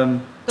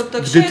 Тобто,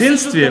 в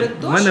дитинстві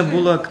в мене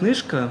була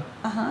книжка,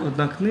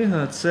 одна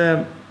книга,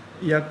 це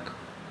як,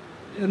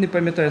 я не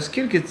пам'ятаю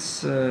скільки,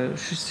 це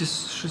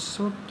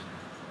 600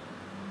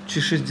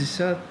 чи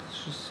 60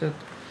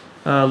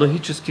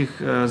 логічних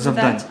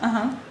завдань.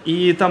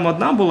 І там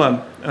одна була,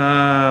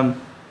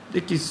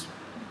 якісь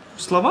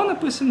слова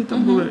написані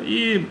там були,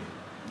 і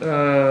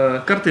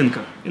картинка.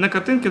 І на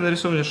картинці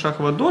нарисована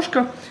шахова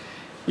дошка,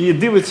 і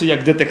дивиться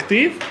як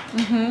детектив,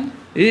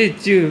 і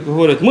ті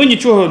говорять, ми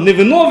нічого не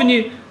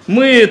виновні,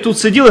 ми тут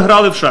сиділи,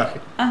 грали в шахи.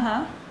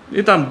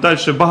 І там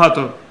далі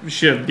багато,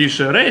 ще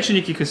більше речень,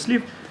 якихось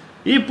слів.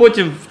 І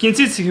потім в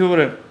кінці ці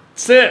говорять,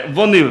 це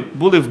вони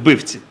були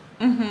вбивці.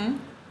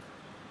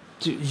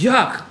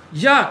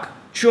 Як?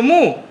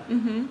 Чому?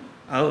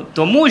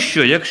 Тому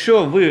що,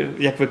 якщо ви,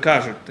 як ви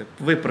кажете,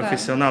 ви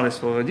професіонали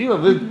свого діла,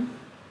 ви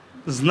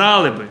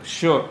знали би,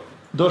 що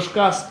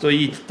дошка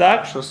стоїть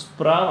так, що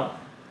справа,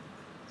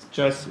 з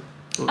часу,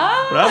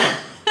 справа,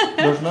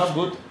 должна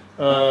бути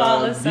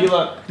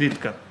біла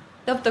клітка.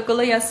 Тобто,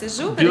 коли я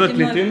сиджу,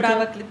 переді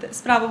мною з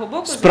правого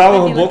боку, з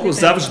правого боку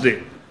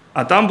завжди.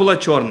 А там була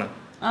чорна.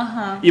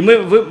 І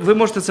ви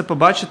можете це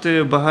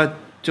побачити в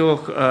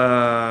багатьох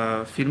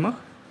фільмах,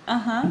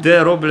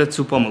 де роблять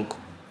цю помилку.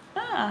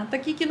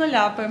 Такі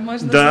кіноляпи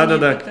можна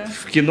замітити. Так.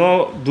 В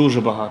кіно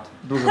дуже багато.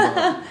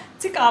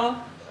 Цікаво.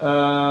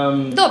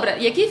 Добре,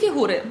 які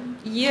фігури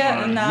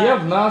є на... Є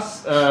в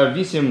нас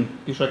 8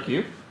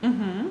 пішаків.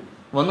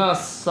 Вона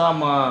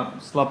сама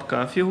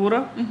слабка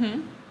фігура,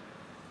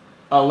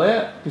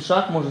 але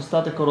пішак може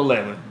стати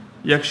королевою.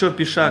 Якщо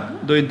пішак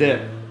дойде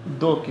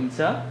до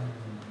кінця,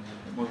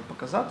 можу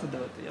показати,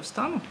 давайте я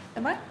встану.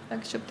 Давай, так,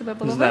 щоб тебе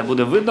було не знаю,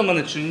 буде видно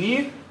мене чи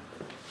ні.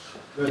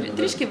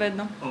 Трішки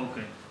видно.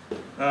 Окей.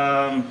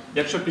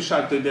 Якщо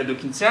пішак дойде до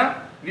кінця,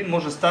 він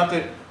може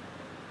стати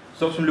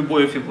зовсім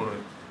любою фігурою.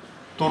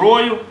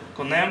 Турою,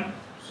 конем,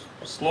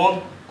 слон,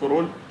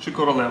 король чи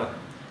королева.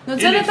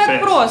 Це не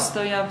так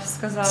просто, я б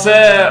сказала.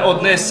 Це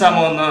одне з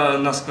самого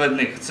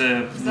наскладних.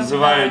 Це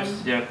називають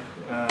як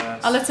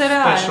але це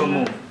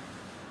реально.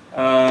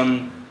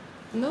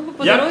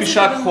 Як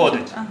пішак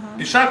ходить?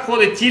 Пішак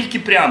ходить тільки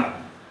прямо.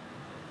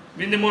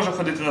 Він не може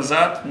ходити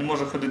назад, не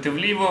може ходити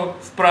вліво,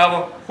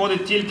 вправо,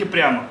 ходить тільки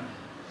прямо.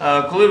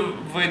 Коли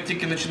ви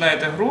тільки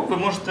починаєте гру, ви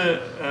можете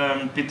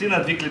піти на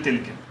 2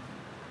 клітинки.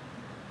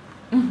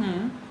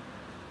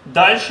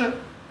 Далі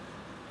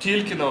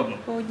тільки на одну.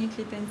 По одній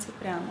клітинці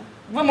прямо.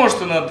 Ви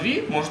можете на 2,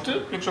 можете,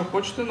 якщо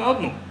хочете, на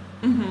 1.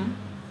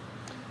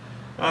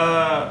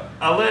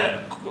 Але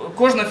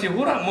кожна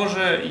фігура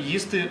може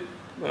їсти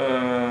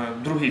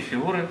другі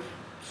фігури,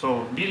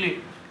 білі,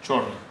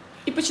 чорні.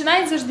 І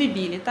починають завжди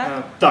білі,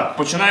 так? Так,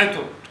 починають,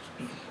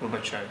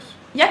 вибачаюсь.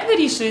 Як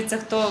вирішується,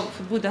 хто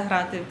буде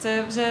грати?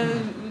 Це вже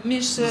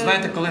між...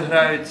 Знаєте, коли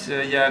грають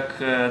як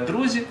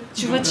друзі,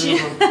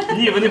 чувачі.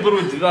 Ні, вони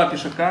беруть два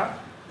пішака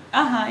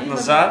І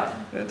назад.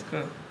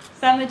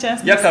 Саме чесний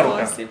Яка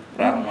рука? спосіб.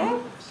 Правильно.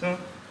 Все.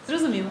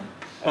 Зрозуміло.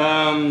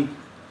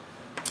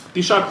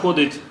 Пішак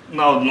ходить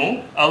на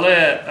одну,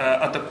 але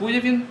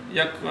атакує він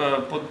як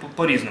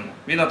по-різному.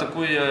 Він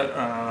атакує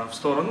в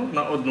сторону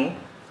на одну.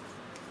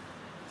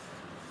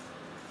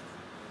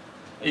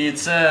 І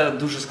це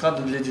дуже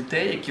складно для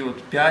дітей, які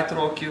 5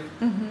 років,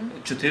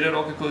 4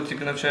 роки, коли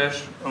тільки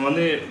навчаєш.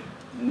 Вони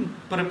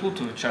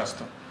переплутують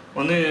часто.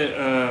 Вони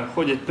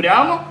ходять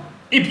прямо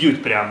і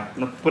б'ють прямо.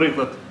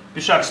 Наприклад,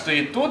 пішак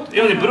стоїть тут,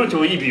 і вони беруть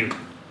його і б'ють.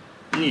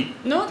 Ні.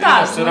 Ну ти так,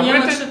 можеш це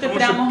робити, тому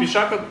прямо... що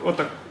пішак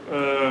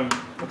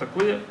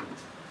атакує.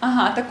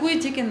 Атакує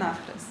тільки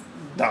навхрест.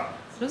 Так.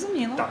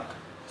 Зрозуміло. Так.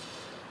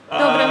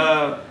 Добре.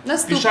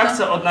 Наступна. Пішак –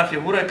 це одна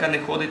фігура, яка не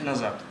ходить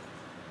назад.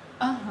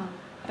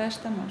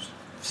 Решта може.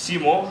 Всі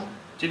можуть,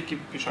 тільки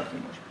пішак не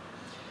може.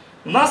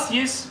 У нас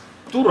є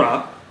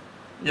тура,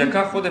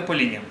 яка ходить по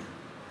лініям.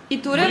 І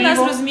тури в нас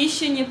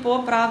розміщені по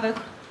правих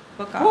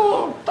боках.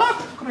 Так,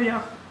 в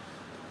краях.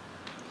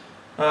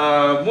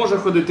 Може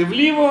ходити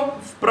вліво,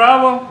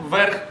 вправо,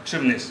 вверх чи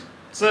вниз.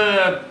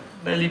 Це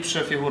найліпша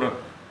фігура.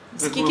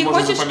 Скільки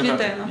хочеш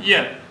клітинок?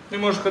 Є. Ти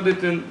можеш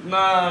ходити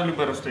на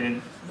будь-яке розстояння.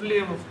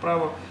 Вліво,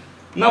 вправо.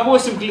 На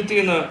 8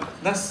 клітинок,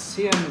 на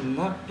 7,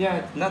 на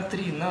 5, на 3,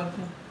 на...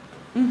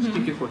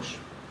 Скільки хочеш.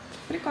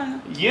 Прикольно.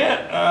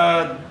 Є,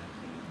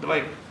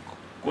 давай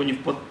конів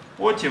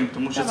потім,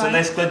 тому що це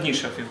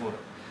найскладніша фігура.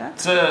 Так.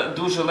 Це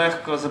дуже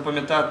легко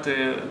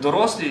запам'ятати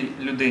дорослій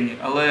людині,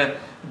 але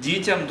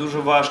дітям дуже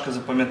важко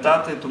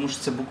запам'ятати, тому що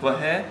це буква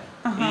Г.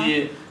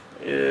 І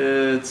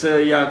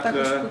це як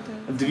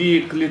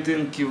дві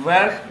клітинки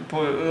вверх,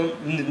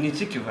 не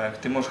тільки вверх,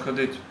 ти можеш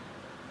ходити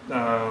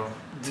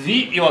дві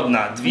і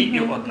одна, дві і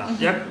одна.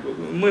 Як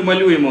ми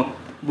малюємо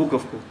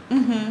буковку.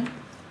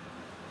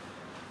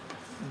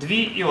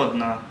 Дві і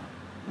одна.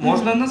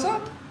 Можна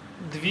назад?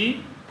 Дві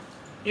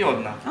і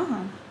одна.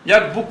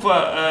 Як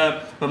буква,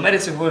 в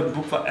Америці говорять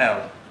буква L.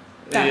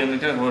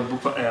 Американці говорять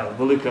буква L,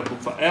 велика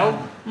буква L,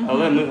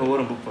 але ми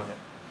говоримо буква G.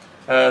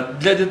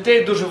 Для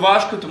дітей дуже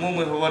важко, тому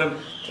ми говоримо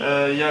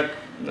як...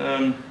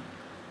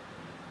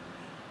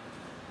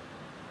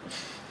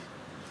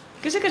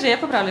 Кажи, я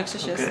поправлю, якщо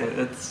щось.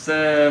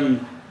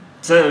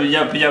 Це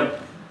я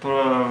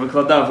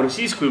викладав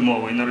російською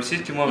мовою, і на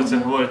російській мові це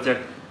говорять як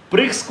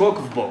приг, скок,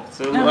 вбок.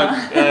 Це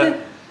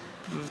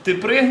ти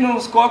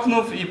пригнув,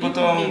 скокнув і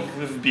потім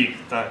вбік.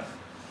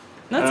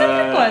 Ну це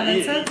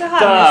прикольно, це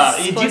гарний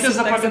спосіб. І діти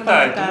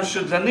запам'ятають, тому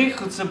що для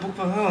них це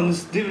буква Г, вони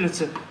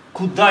дивляться,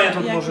 куди я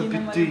тут можу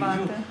піти.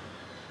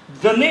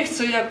 Для них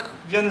це як,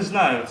 я не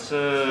знаю,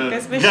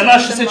 для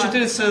нас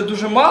 64 це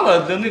дуже мало, а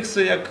для них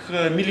це як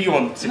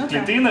мільйон цих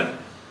клітинок.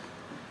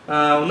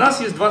 У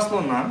нас є 2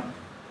 слона.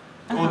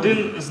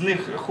 Один з них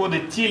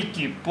ходить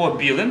тільки по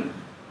білим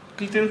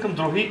клітинкам,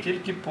 другий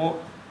тільки по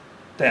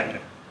темним.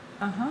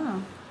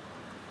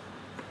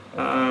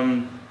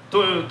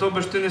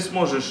 Тобто ти не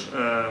зможеш,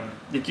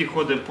 який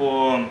ходить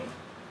по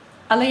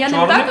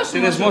чорним,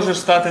 ти не зможеш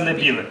стати на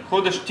біле.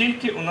 Ходиш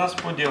тільки у нас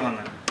по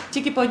діагоналі.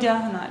 Тільки по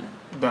діагоналі?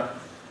 Так.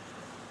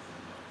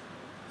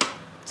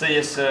 Це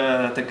є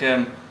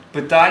таке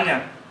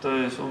питання.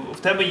 Тобто, в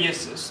тебе є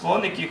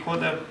слон, який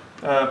ходить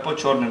по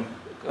чорним.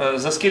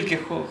 За скільки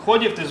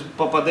ходів ти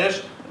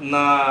попадеш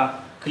на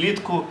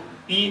клітку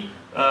Е8,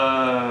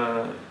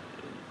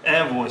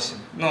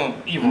 ну,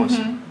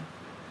 І8.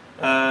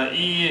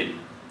 І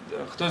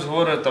хтось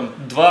говорить там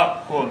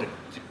 2 ходи.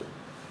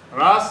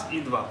 Раз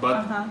і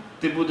 2.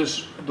 Ти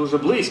будеш дуже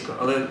близько,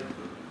 але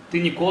ти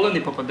ніколи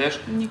не попадеш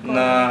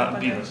на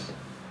біле.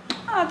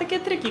 Таке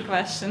tricky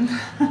question.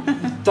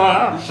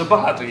 Так,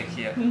 багато їх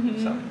є.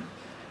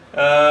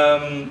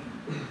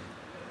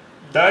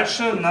 Далі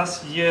у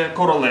нас є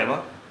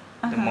королева.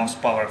 The most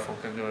powerful,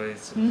 як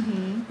говориться.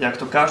 Як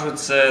то кажуть,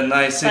 це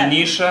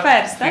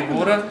найсильніша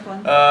фігура.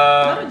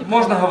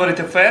 Можна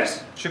говорити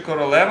ферзь чи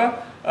королева.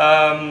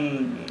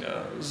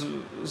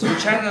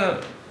 Звичайно,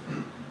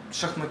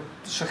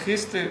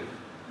 шахисти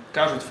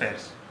кажуть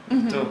ферзь.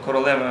 То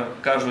королева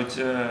кажуть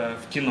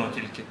в кіно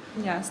тільки.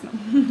 Ясно.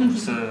 Тому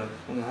що це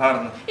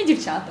гарно. І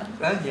дівчата.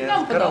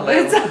 Нам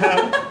подобається.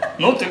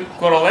 Ну, ти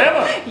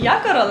королева? Я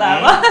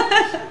королева.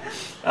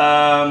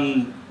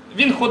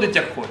 Він ходить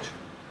як хоче.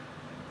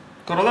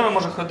 Королева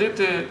може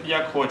ходити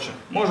як хоче.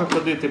 Може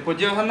ходити по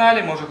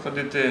діагоналі, може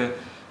ходити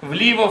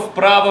вліво,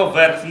 вправо,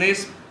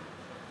 вверх-вниз.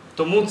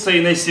 Тому це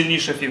і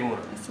найсильніша фігура.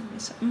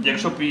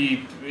 Якщо б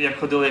її як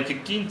ходила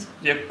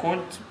як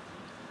конь,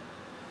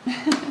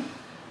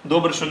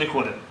 добре, що не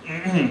ходить.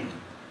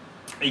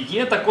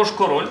 Є також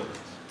король.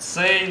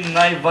 Це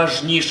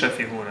найважніша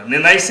фігура. Не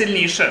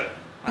найсильніша,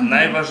 а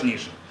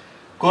найважніша.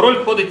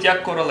 Король ходить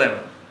як королева.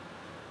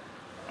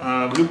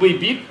 в будь-який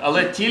бік,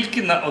 але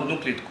тільки на одну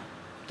клітку.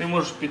 Ти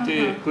можеш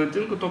піти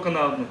клітинку тільки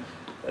на одну.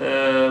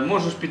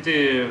 Можеш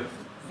піти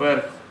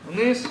вверх,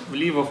 вниз,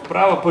 вліво,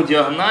 вправо, по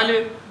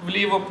діагоналі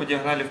вліво, по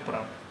діагоналі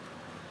вправо.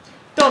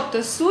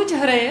 Тобто суть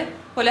гри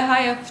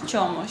полягає в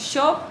чому?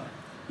 Щоб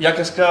Як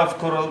я сказав,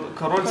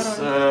 король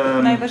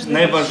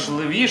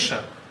найважливіше.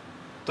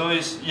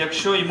 Тобто,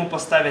 якщо йому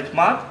поставлять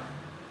мат,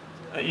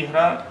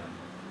 гра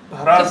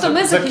тобто ми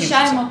закінчиться.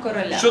 захищаємо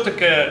короля.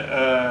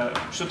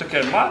 Що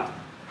таке мат?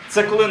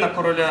 Це коли на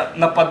короля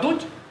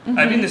нападуть,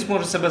 а він не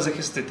зможе себе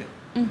захистити.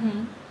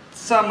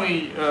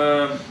 Самий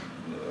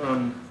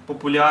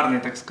популярний,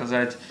 так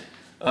сказати,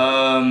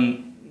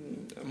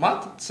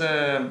 мат –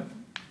 це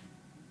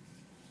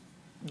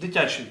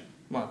дитячий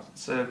мат.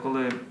 Це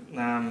коли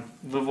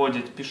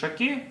виводять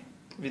пішаки,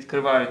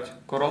 відкривають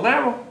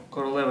королеву.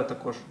 Королева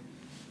також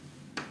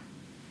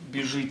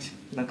біжить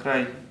на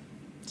край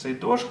цієї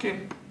дошки,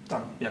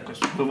 там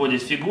якось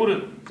виводять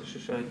фігури,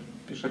 захищають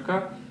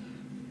пішака.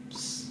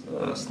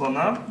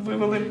 Слона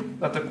вивели,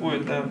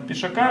 атакують на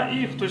пішака,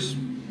 і хтось,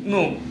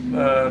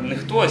 не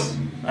хтось,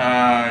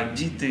 а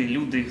діти,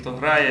 люди, хто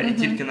грає, і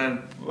тільки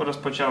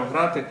розпочав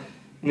грати,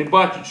 не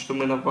бачать, що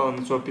ми напали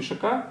на цього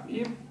пішака,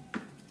 і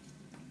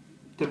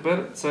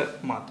тепер це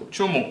мат.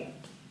 Чому?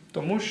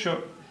 Тому що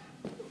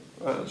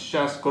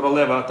зараз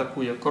королева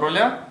атакує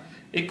короля,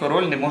 і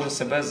король не може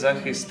себе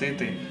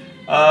захистити.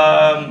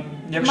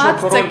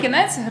 Мат – це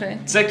кінець гри?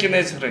 Це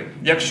кінець гри.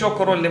 Якщо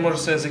король не може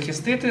себе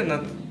захистити,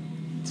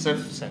 це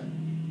все.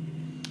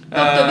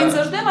 Тобто він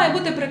завжди має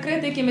бути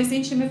прикритий якимись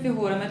іншими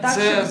фігурами, так?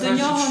 Щоб до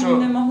нього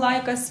не могла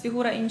якась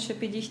фігура інша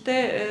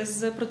підійти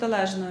з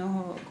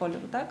протилежного кольору,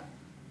 так?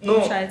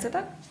 Получається,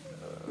 так?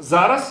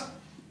 Зараз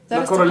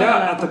на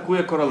короля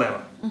атакує королева.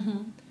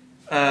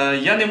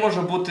 Я не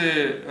можу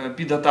бути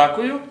під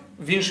атакою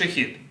в інший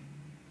хід.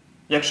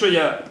 Якщо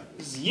я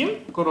з'їм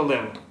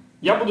королеву,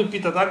 я буду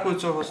під атакою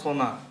цього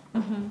слона.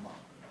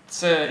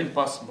 Це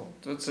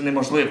impossible, це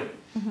неможливо.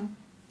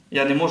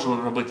 Я не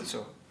можу робити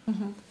цього.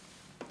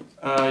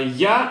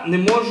 Я не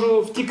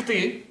можу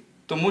втікти,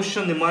 тому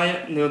що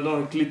немає ні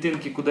одної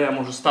клітинки, куди я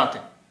можу стати.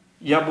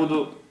 Я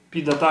буду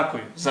під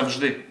атакою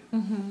завжди.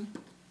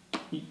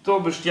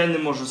 Тобто я не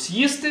можу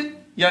з'їсти,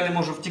 я не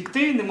можу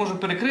втікти, не можу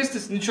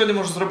перекристись, нічого не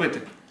можу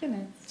зробити. Кінець.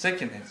 Це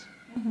кінець.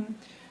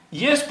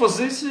 Є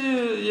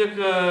позиції,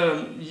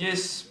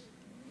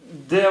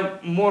 де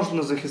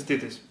можна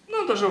захиститись.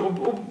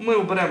 Ми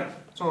оберемо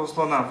цього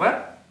слона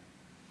вверх,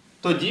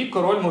 тоді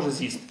король може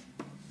з'їсти.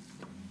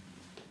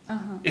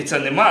 І це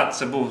не мат,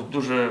 це був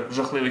дуже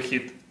жахливий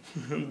хід.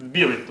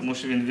 Білий, тому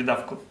що він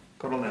віддав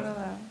королеву.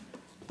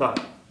 Так.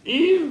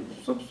 І,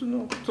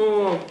 собственно,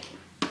 хто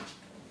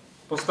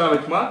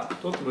поставить мат,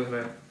 тот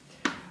виграє.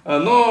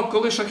 Но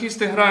коли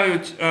шахісти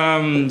грають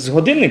з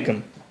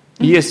годинником,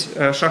 є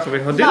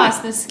шаховий годинник.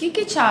 Власне,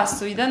 скільки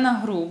часу йде на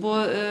гру?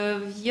 Бо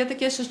є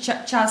таке, що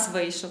час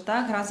вийшов,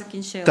 так? Гра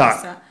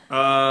закінчилася.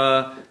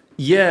 Так.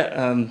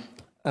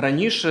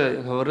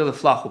 Раніше говорили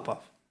флаг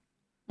упав.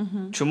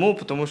 Чому?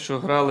 Тому що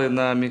грали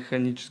на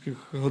механічних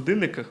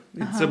годинниках,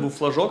 і це був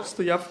флажок,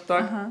 стояв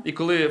так. І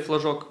коли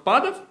флажок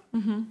падав,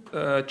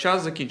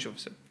 час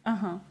закінчився.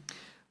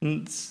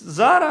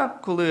 Зараз,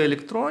 коли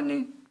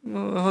електронні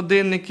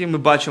годинники, ми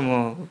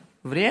бачимо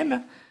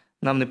время,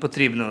 нам не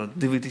потрібно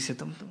дивитися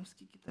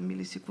скільки там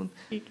мілісекунд.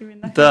 Скільки він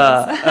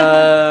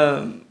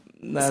нахилився.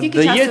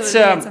 Скільки часу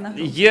дається на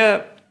гру?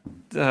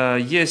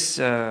 Є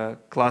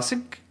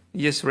Classic,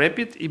 є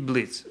Rapid і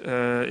Blitz.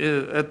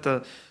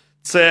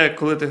 Це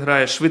коли ти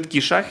граєш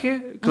швидкі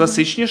шахи,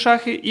 класичні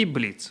шахи і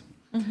бліц.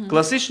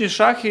 Класичні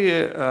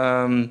шахи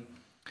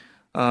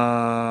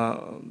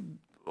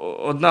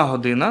 1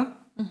 година,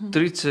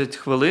 30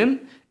 хвилин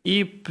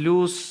і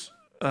плюс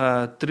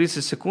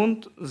 30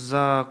 секунд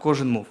за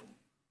кожен мув.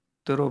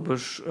 Ти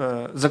робиш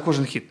за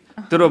кожен хід.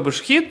 Ти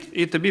робиш хід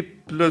і тобі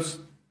плюс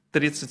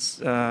 30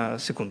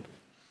 секунд.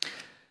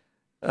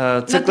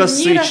 Це на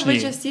класичні. турнірах ви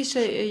частіше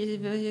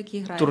які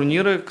граєте?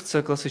 Турніри –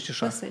 це класичні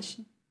шахи.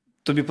 Класичні.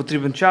 Тобі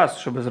потрібен час,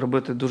 щоб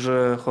зробити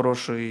дуже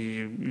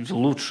хороший,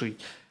 лучший.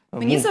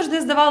 Мені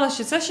завжди здавалося,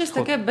 що це щось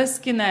таке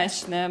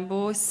безкінечне,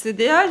 бо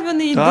сидять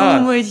вони і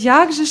думають,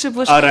 як же ще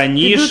А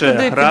раніше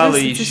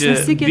грали ще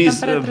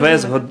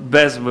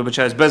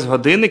без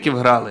годинників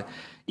грали,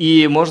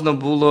 і можна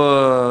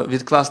було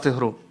відкласти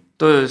гру.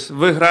 Тобто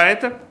ви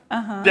граєте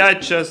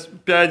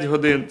 5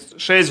 годин,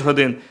 6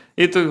 годин,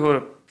 і ти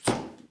говориш,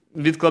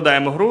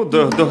 відкладаємо гру,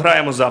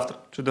 дограємо завтра.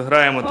 Чи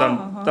дограємо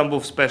там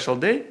був special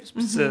day,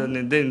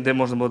 спеціальний день, де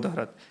можна було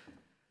дограти.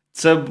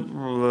 Це,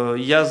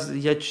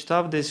 я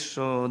читав десь,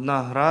 що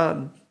одна гра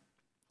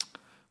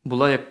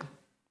була, як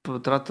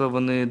потратили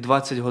вони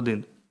 20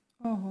 годин.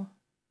 Ого.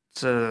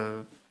 Це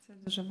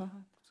дуже багато.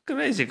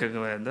 Crazy, як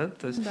говорять, да?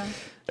 Тобто, да.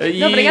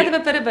 Добре, я тебе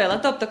перебила.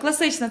 Тобто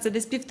класична це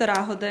десь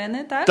 1,5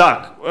 години, так?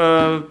 Так.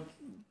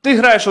 Ти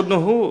граєш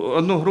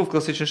одну гру в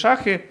класичні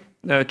шахи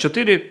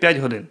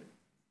 4-5 годин.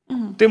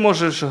 Ти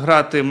можеш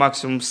грати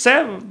максимум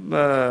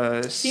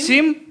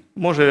 7,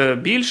 може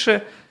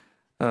більше.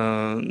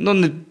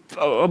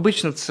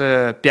 Обично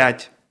це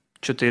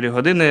 5-4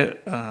 години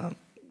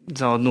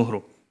за одну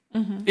гру.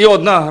 І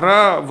одна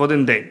гра в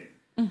один день.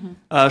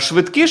 А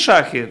швидкі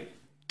шахи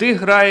ти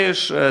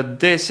граєш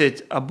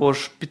 10 або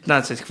ж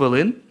 15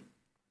 хвилин,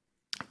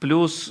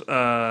 плюс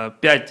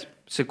 5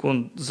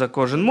 секунд за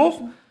кожен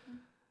мов,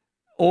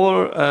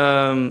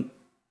 or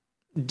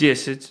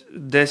 10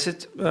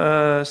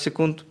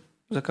 секунд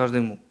за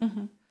кожен мов.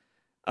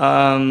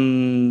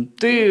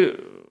 Ти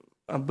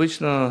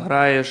обично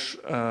граєш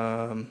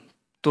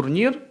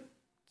турнір,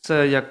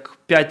 це як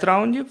 5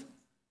 раундів,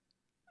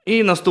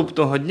 і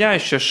наступного дня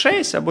ще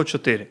 6 або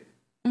 4.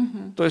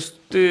 Тобто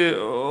ти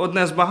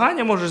одне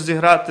змагання можеш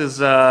зіграти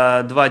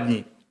за 2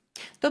 дні.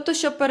 Тобто,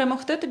 щоб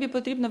перемогти, тобі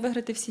потрібно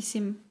виграти всі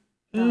 7?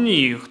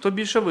 Ні, хто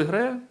більше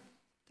виграє.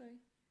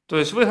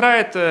 Тобто ви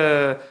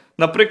граєте,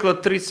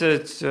 наприклад,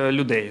 30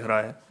 людей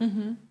грає.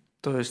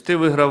 Тобто ти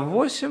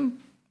виграв 8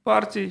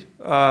 партій,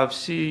 а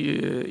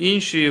всі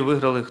інші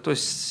виграли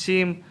хтось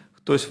 7,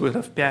 хтось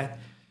виграв 5.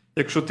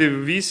 Якщо ти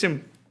 8,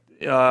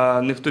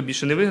 а ніхто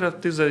більше не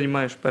виграв, ти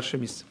займаєш перше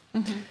місце.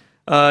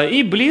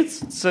 І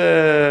Бліц –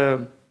 це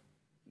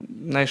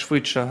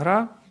найшвидша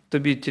гра.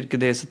 Тобі тільки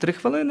дається 3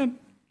 хвилини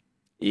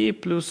і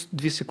плюс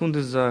 2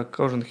 секунди за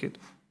кожен хід.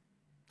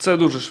 Це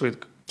дуже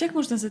швидко. Як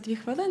можна за 2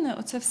 хвилини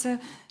оце все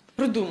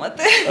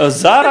продумати?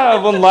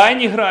 Зараз в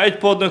онлайні грають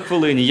по 1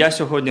 хвилині. Я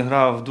сьогодні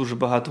грав дуже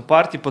багато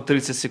партій по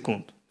 30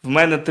 секунд. В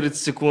мене 30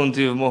 секунд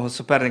і в мого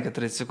суперника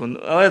 30 секунд.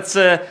 Але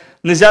це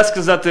не можна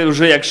сказати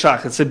вже як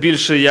шахи, це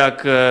більше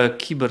як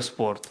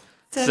кіберспорт.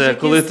 Це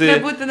коли ти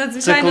бути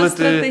надзвичайно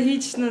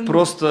стратегічно.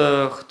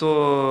 Просто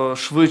хто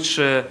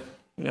швидше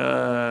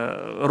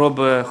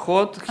робить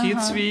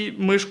хід свій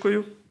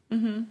мишкою,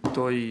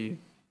 то і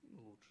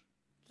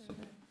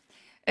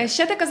лучше.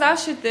 Ще ти казав,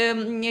 що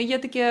є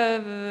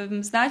таке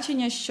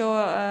значення,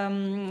 що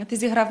ти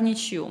зіграв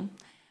нічию.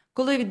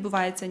 Коли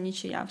відбувається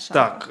нічия в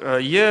шахах?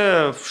 Так,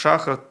 є в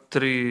шахах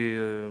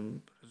 3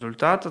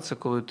 результати. Це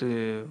коли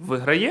ти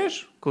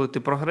виграєш, коли ти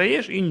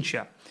програєш і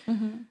нічия.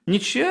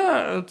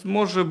 Нічия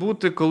може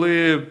бути,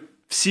 коли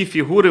всі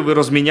фігури ви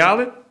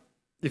розміняли,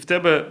 і в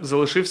тебе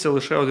залишився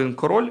лише один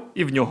король,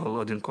 і в нього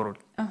один король.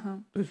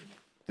 Тобто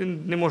ти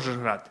не можеш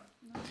грати.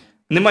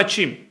 Нема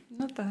чим.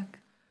 Ну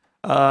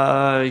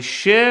так.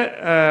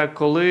 Ще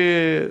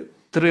коли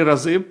 3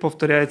 рази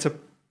повторяється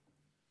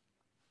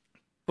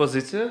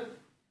позиція.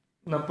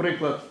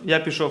 Наприклад, я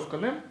пішов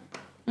конем,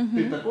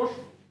 ти також,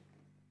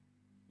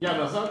 я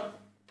назад,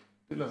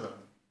 ти назад.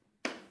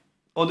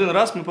 Один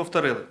раз ми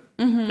повторили.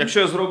 Якщо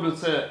я зроблю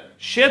це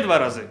ще 2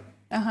 рази,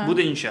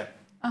 буде нічия.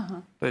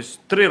 Тобто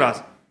 3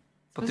 рази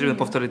потрібно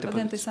повторити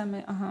позицію. Один той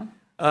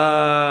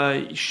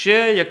самий,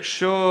 ще,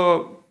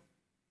 якщо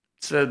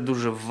це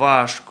дуже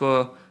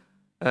важко,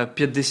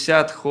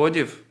 50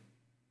 ходів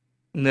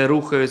не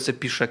рухаються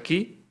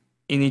пішаки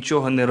і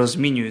нічого не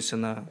розмінюється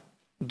на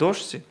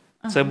дошці,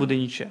 це буде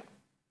нічия.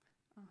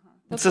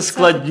 Тобто це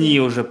складні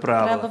вже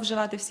правила. Треба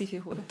вживати всі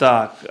фігури.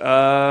 Так.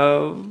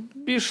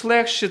 Більш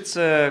легше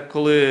це,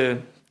 коли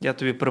я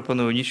тобі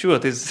пропоную нічого, а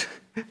ти кажеш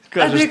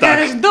так. А ти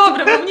кажеш,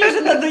 добре, бо мені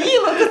вже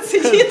надоїло тут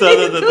сидіти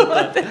і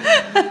думати.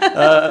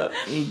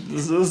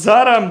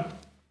 Зараз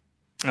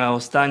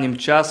останнім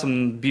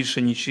часом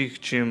більше нічих,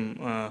 чим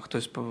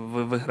хтось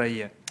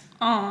виграє.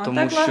 Так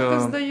легко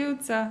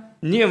здаються.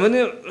 Ні,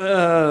 вони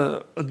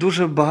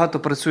дуже багато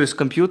працюють з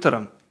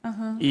комп'ютером,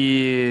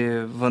 і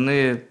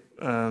вони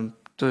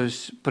тобто,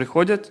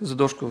 приходять,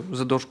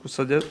 за дошку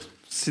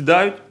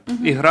сідають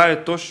і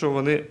грають те, що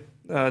вони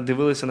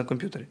дивилися на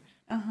комп'ютері.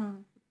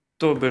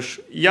 Тобто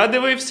ж я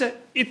дивився,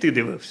 і ти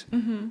дивився.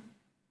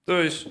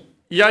 Тобто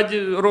я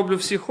роблю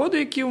всі ходи,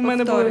 які в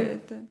мене були.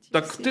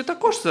 Так ти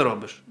також це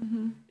робиш.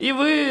 І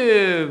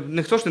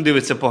ніхто ж не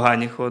дивиться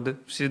погані ходи,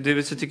 всі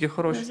дивляться тільки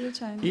хороші.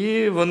 Звичайно.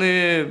 І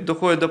вони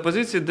доходять до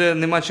позиції, де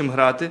нема чим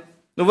грати.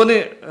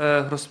 Вони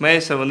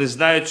гросмейстер, вони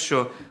знають,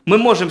 що ми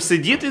можемо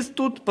сидіти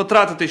тут,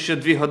 потратити ще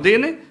 2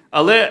 години,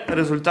 але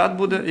результат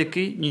буде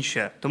який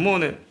нічия. Тому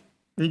вони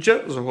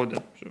нічия згоден.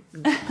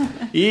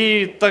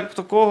 І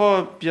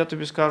такого, я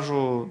тобі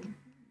скажу,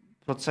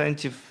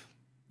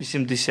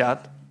 80%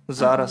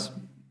 зараз,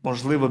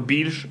 можливо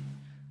більше.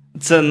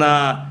 Це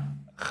на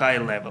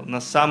high level,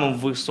 на самому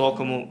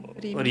високому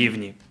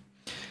рівні.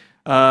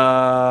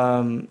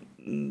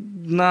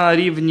 На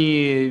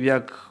рівні,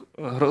 як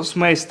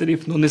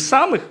гросмейстерів, не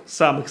самих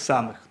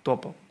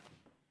топів,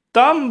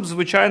 там,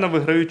 звичайно,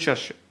 виграють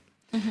чаще.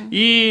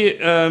 І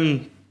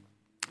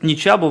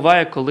нічия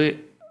буває, коли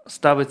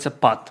ставиться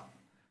пад.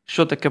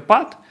 Що таке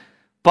пад?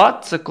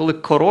 Пад – це коли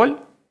король,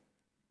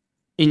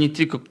 і не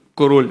тільки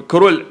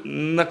король,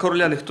 на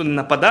короля ніхто не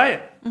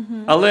нападає,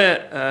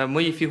 але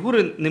мої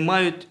фігури не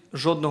мають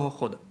жодного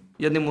ходу.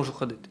 Я не можу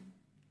ходити.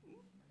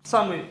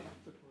 Саме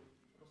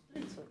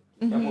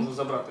я можу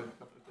забрати,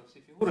 наприклад, всі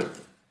фігури.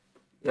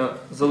 Я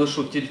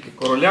залишу тільки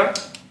короля.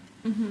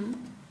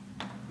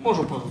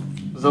 Можу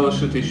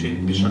залишити ще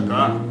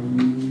пішака,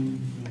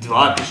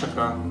 2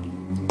 пішака,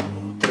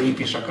 3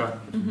 пішака,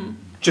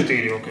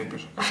 4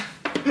 пішака.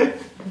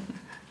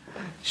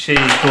 Ще й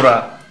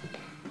тура.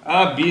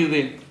 А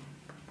білий.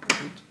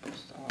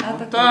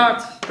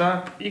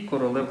 Так, і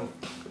королеву.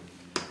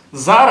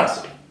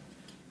 Зараз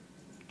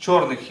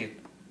чорний хід.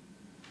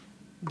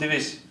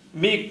 Дивись,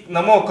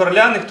 на мого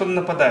короля ніхто не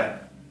нападає.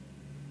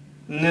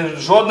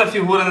 Жодна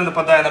фігура не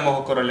нападає на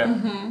мого короля.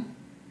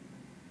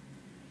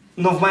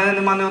 Но в мене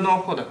нема ні одного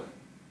ходу.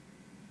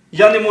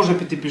 Я не можу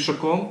піти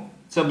пішаком,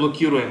 це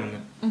блокує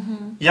мене.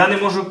 Я не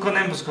можу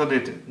конем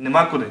сходити,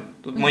 нема куди.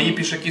 Тут мої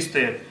пішаки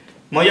стоять.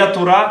 Моя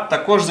тура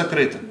також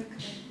закрита.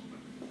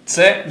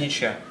 Це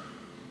нічия.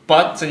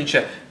 Пад – це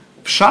нічия.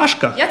 В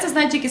шашках... Я це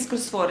знаю тільки з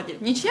кросвордів.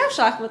 Нічия в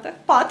шахматах,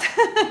 пад.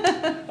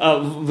 А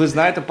ви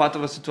знаєте,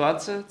 патова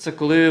ситуація – це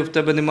коли в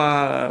тебе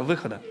нема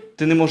виходу.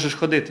 Ти не можеш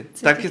ходити.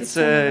 Так і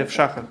це в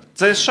шахах.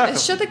 Це шахи.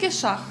 Що таке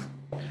шах?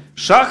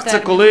 Шах – це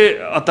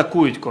коли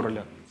атакують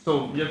короля.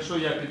 Якщо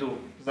я піду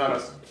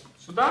зараз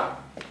сюди,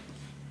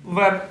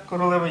 вверх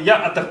королеви, я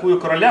атакую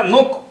короля,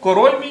 але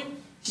король мій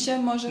Ще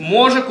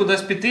може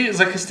кудись піти,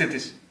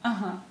 захиститись.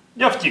 Ага.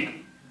 Я втік.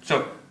 Все.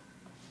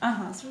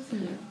 Ага,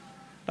 зрозуміло.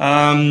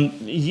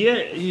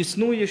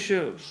 Існує ще...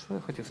 Що я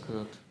хотів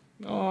сказати?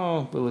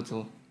 О,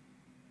 вилетіло.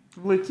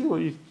 Влетіло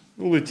і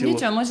улетіло.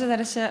 Нічого, може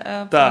зараз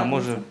ще... Так,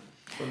 може.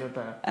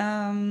 Пам'ятаю.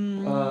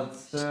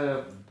 Це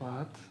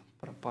пад.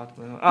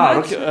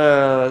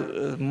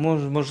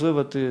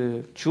 Можливо,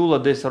 ти чула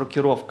десь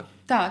рокіровка.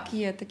 Так,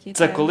 є такі.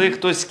 Це коли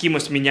хтось з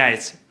кимось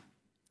міняється.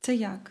 Це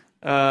як?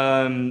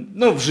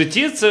 В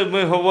житті це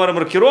ми говоримо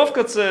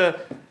рокіровка, це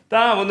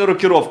вони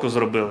рокіровку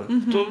зробили.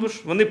 Тому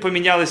ж вони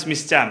помінялись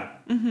місцями.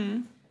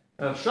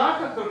 В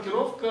шахах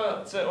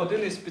рокіровка – це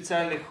один із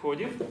спеціальних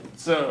ходів.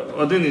 Це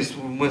один із,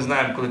 ми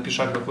знаємо, коли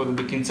пішак доходить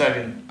до кінця,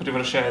 він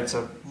превращається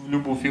в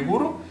будь-яку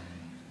фігуру.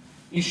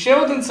 І ще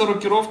один – це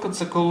рокіровка,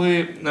 це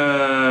коли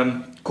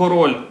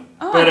король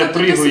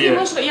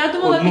перепригує Я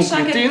думала, одну пішак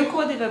як клітинку.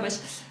 виходить, вибач.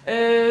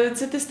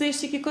 Це ти стоїш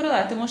тільки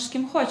короля, ти можеш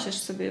ким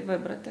хочеш собі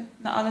вибрати.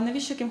 Але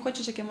навіщо ким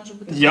хочеш, яке може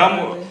бути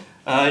королевою?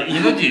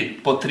 Іноді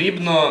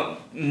потрібно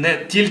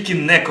тільки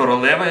не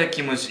королева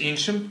якимось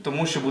іншим,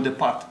 тому що буде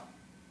пад.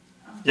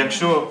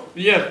 Якщо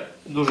є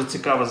дуже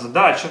цікава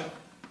задача,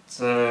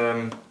 це...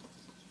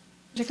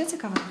 Яка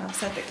цікава гра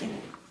все-таки?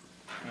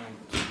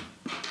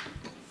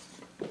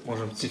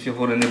 Можемо ці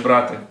фігури не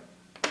брати.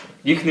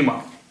 Їх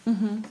нема.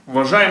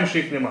 Вважаємо, що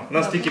їх нема. У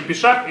нас тільки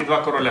пішак і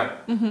два короля.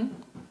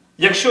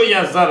 Якщо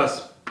я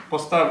зараз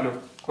поставлю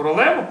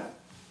королеву,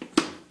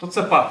 то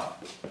це пад.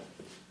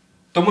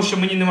 Тому що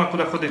мені нема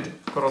куди ходити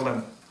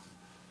королем.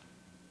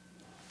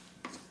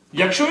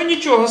 Якщо я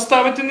нічого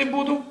ставити не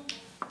буду,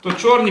 то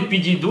чорні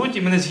підійдуть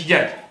і мене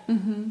з'їдять.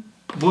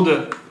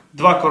 Буде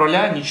два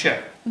короля, нічия.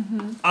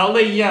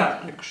 Але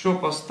якщо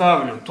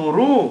поставлю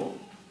туру,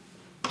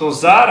 то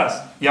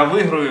зараз я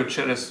виграю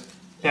через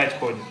 5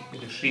 ходів,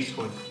 або 6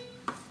 ходів.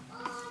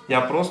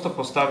 Я просто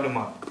поставлю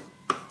мат.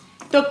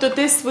 Тобто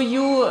ти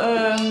свою...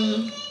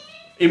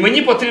 І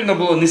мені потрібно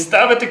було не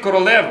ставити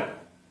королеву,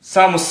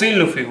 саму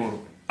сильну фігуру,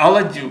 а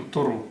ладю,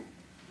 туру.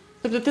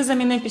 Тобто ти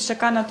замінив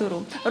пішака на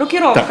туру.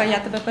 Рокіровка, Так. я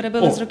тебе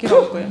перебила з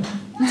рокіровкою.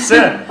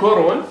 Це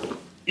король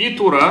і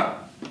тура.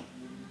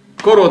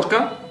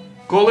 Коротка,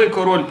 коли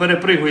король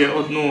перепригує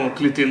одну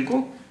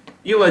клітинку,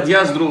 і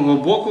ладья з другого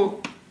боку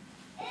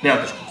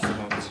рядочком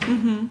становиться.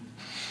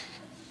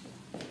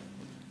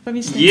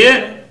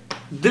 Є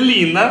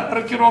длінна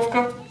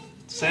рокіровка,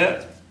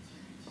 це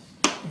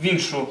в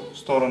іншу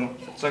сторону.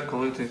 Це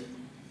коли ти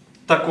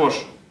також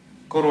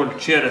король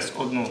через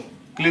одну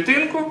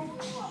клітинку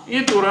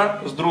і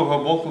тура з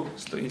другого боку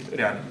стоїть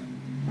рядом.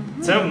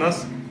 Це в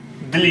нас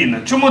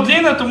длінна. Чому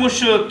длінна? Тому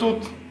що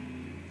тут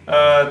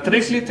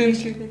 3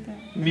 клітинки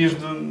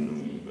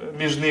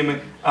між ними,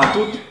 а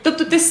тут...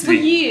 Тобто ти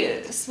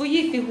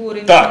свої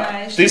фігури Так,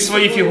 міняєш. ти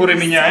свої фігури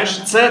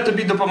міняєш. Це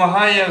тобі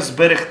допомагає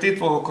зберегти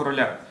твого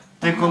короля.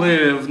 Ти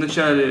коли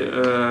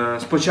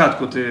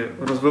спочатку ти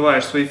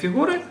розвиваєш свої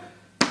фігури,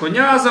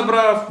 коня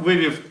забрав,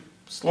 вивів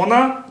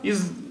слона і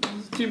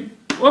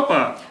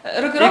опа!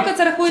 Рокіровка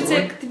це рахується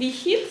як твій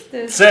хід?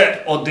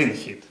 Це один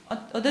хід.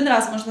 Один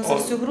раз можна за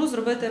всю гру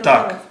зробити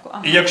Так. рокіровку.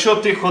 Ага. І якщо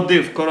ти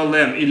ходив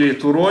королем або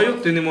турою,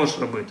 ти не можеш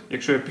робити.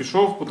 Якщо я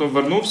пішов, потім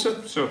вернувся,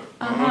 все.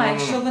 Ага,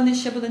 якщо вони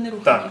ще були не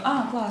рухані. Так.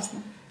 А, класно.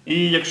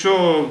 І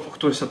якщо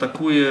хтось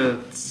атакує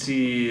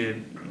ці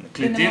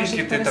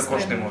клітинки, ти також не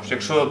перестрибнути. можеш.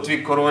 Якщо твій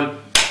король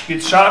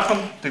під шахом,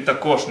 ти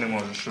також не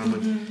можеш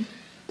робити.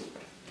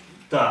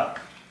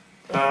 Так.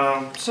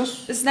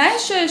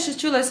 Знаєш, що я ще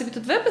чула, я собі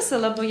тут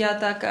виписала, бо я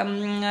так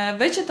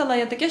вичитала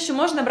я таке, що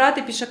можна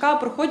брати пішака у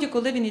проході,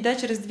 коли він йде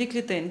через 2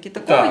 клітинки.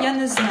 Такого Так. я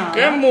не знала.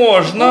 Таке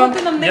можна. Такого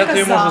ти нам не Я тобі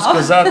казав. можу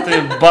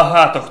сказати,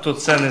 багато хто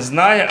це не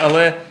знає,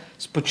 але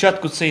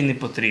спочатку це і не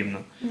потрібно.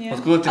 Ні. От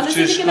коли ти Але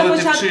вчиш, це тільки на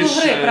початку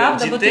гри,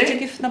 правда? Бо ти дітей,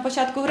 тільки на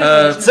початку гри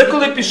можеш це не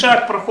коли робити.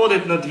 пішак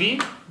проходить на 2,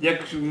 як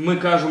ми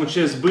кажемо,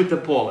 через збите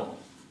поле.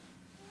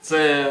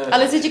 Це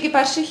Але це тільки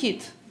перший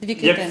хід, 2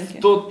 клітинки.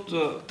 як тут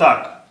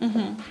так.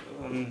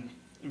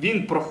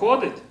 Він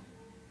проходить,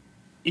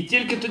 і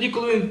тільки тоді,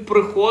 коли він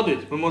приходить,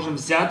 ми можемо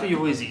взяти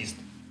його і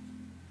з'їсти.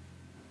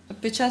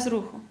 Під час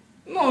руху.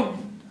 Ну,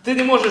 ти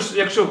не можеш,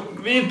 якщо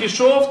він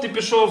пішов, ти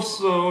пішов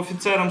з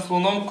офіцером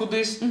слоном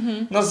кудись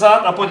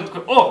назад, а потім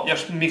такий, о, я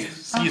ж міг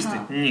з'їсти.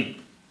 Ага. Ні.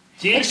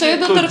 Тільки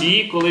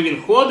тоді, коли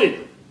він ходить,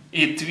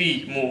 і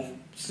твій мов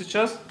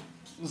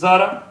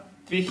зараз,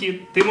 твій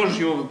хід, ти можеш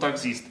його так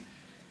з'їсти.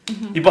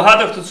 І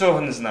багато хто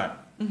цього не знає.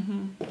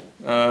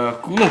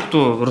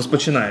 Хто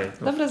розпочинає.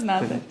 Добре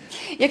знати.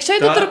 Якщо я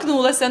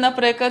доторкнулася,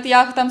 наприклад,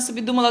 я там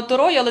собі думала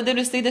торою, але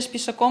дивлюсь, ти йдеш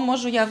пішаком,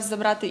 можу я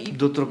забрати і...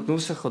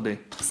 Доторкнувся, ходи.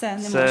 Все,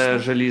 не це можна.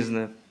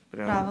 Желізне.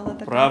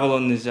 Правило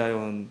не можна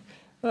його...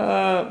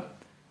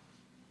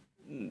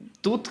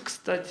 Тут,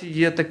 кстати,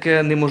 є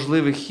таке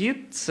неможливий хід,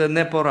 це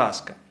не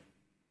поразка.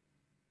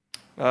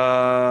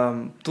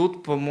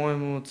 Тут,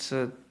 по-моєму,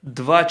 це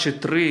 2 чи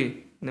 3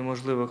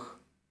 неможливих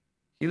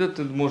хіда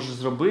ти можеш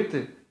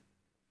зробити,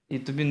 і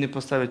тобі не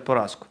поставлять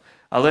поразку.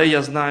 Але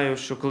я знаю,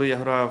 що коли я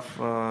грав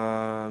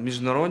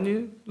міжнародні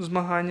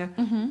змагання,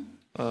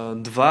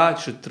 2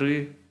 чи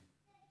 3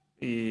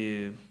 і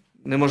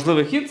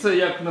неможливий хід, це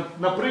як,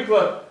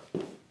 наприклад,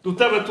 у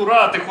тебе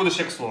тура, а ти ходиш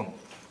як слон.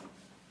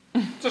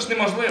 Це ж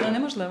неможливо. Це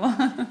неможливо.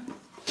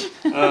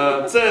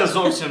 Це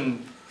зовсім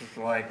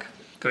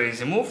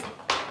crazy move.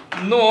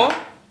 Но,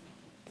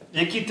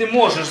 який ти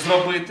можеш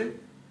зробити,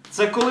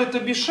 це коли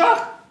тобі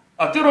шах,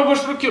 а ти робиш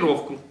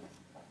рокіровку.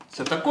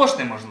 Це також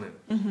неможливо.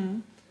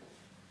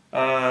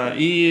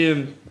 І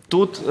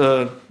тут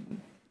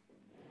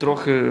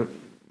трохи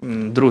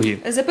другі.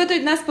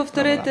 Запитують нас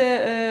повторити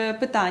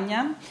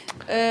питання.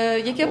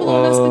 Яке було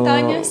у нас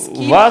питання?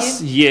 Скільки? У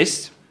вас є...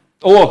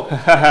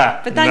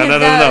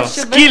 Питання,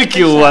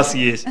 скільки у вас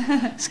є?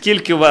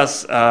 Скільки у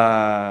вас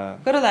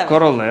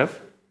королев?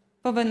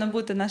 Повинно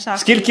бути на шаховій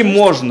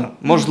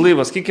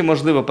Скільки скільки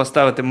можливо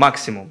поставити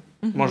максимум?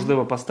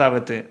 Можливо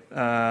поставити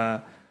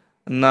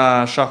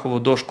на шахову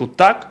дошку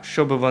так,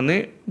 щоб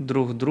вони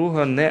друг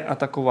друга не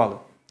атакували.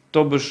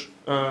 Тобто ж,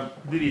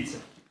 дивіться,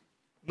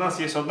 у нас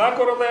є одна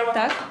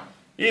королева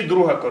і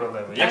друга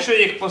королева. Якщо я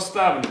їх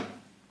поставлю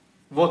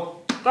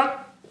от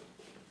так,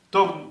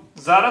 то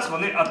зараз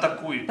вони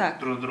атакують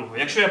друг друга.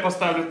 Якщо я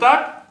поставлю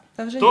так,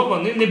 то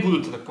вони не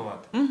будуть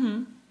атакувати.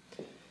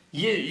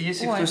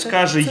 Якщо хтось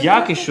скаже,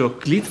 як і що,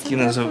 клітки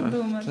називають.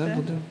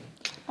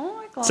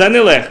 Це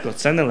нелегко,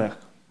 це нелегко.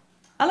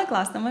 Але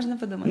класно, можна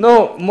подумати.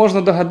 Ну,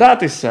 можна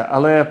догадатися,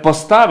 але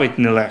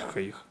поставити нелегко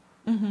їх.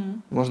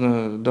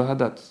 Можна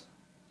догадатися.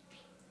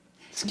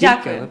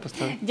 Дякую.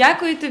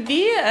 Дякую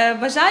тобі.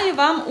 Бажаю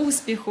вам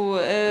успіху.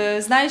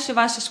 Знаю, що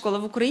ваша школа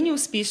в Україні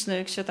успішна,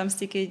 якщо там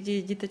стільки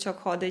діточок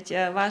ходить.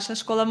 Ваша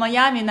школа в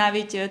Майамі,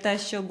 навіть те,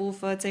 що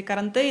був цей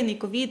карантин і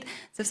ковід,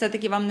 це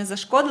все-таки вам не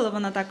зашкодило.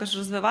 Вона також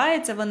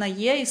розвивається, вона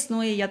є,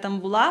 існує, я там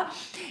була.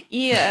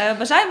 І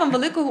бажаю вам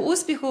великого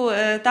успіху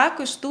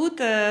також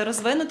тут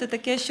розвинути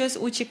таке щось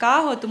у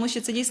Чикаго, тому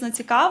що це дійсно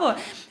цікаво.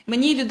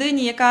 Мені,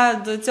 людині,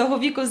 яка до цього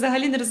віку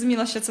взагалі не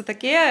розуміла, що це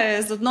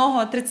таке, з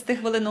одного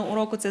 30-хвилинного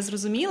уроку це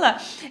зрозуміла.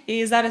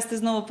 І зараз ти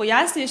знову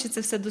пояснюєш, що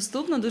це все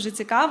доступно, дуже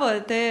цікаво.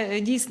 Ти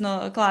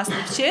дійсно класний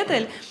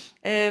вчитель.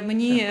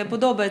 Мені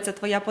подобається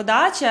твоя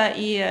подача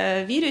і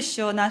вірю,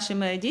 що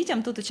нашим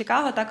дітям тут у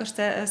Чикаго також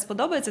це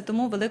сподобається,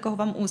 тому великого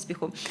вам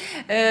успіху.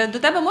 До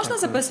тебе можна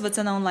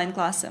записуватися на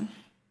онлайн-класи?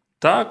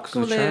 Так,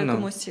 звичайно. Коли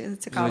комусь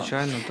цікаво.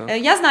 Звичайно, так.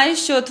 Я знаю,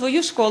 що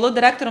твою школу,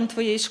 директором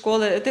твоєї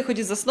школи, ти хоч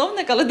і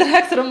засновник, але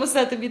директором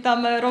усе тобі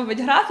там робить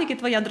графіки,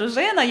 твоя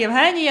дружина,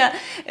 Євгенія.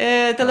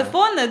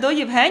 Телефон до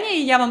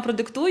Євгенії я вам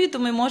продиктую,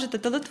 тому ви можете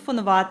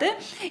телефонувати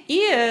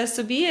і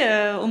собі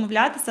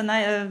умовлятися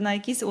на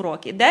якісь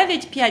уроки.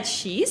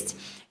 956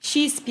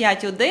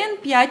 651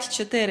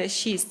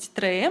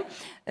 5463.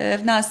 В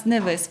нас не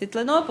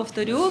висвітлено,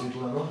 повторю.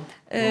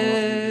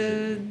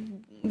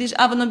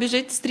 Воно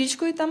біжить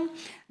стрічкою там.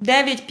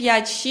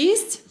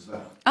 956.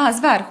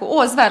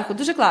 Зверху,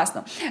 дуже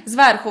класно.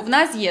 Зверху в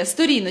нас є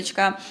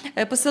сторіночка,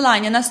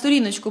 посилання на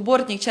сторіночку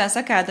Бортник Chess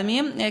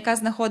Academy, яка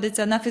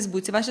знаходиться на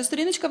Фейсбуці. Ваша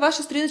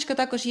сторіночка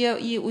також є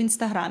і у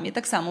Інстаграмі.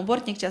 Так само,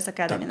 Бортник Chess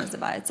Academy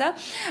називається.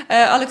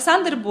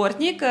 Олександр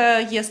Бортник,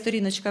 є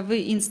сторіночка в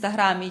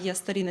Інстаграмі, є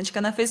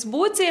сторіночка на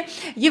Фейсбуці.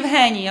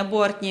 Євгенія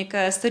Бортник,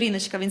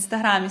 сторіночка в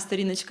Інстаграмі,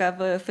 сторіночка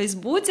в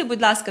Фейсбуці.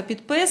 Будь ласка,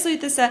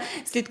 підписуйтеся,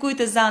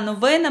 слідкуйте за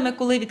новинами,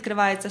 коли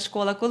відкривається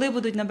школа, коли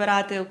будуть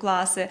набирати у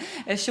класи,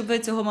 щоб ви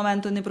цього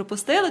моменту не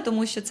пропустили,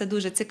 тому що це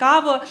дуже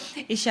цікаво.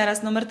 І ще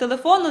раз номер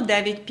телефону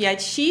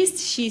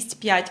 956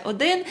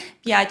 651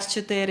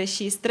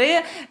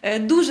 5463.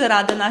 Дуже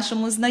рада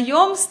нашому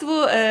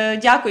знайомству.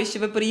 Дякую, що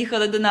ви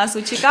приїхали до нас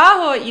у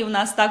Чикаго, і у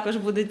нас також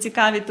будуть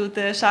цікаві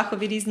тут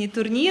шахові різні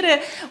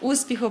турніри.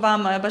 Успіху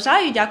вам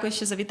бажаю. Дякую,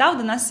 що завітав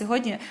до нас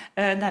сьогодні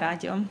на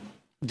радіо.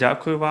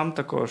 Дякую вам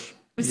також.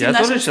 Усім я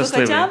нашим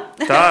слухачам.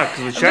 Так,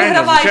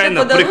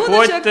 звичайно.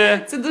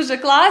 Приходьте. Це дуже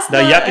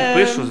класно. Я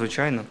підпишу,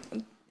 звичайно.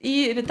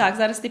 І так,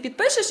 зараз ти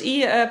підпишеш,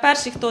 і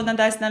перший, хто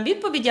надасть нам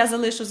відповідь, я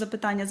залишу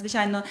запитання,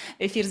 звичайно,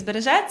 ефір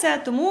збережеться.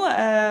 Тому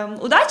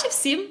удачі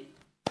всім!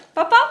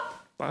 Па-па!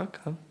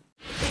 Пока!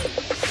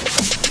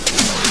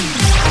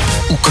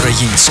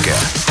 Українське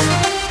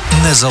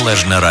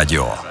незалежне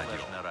радіо.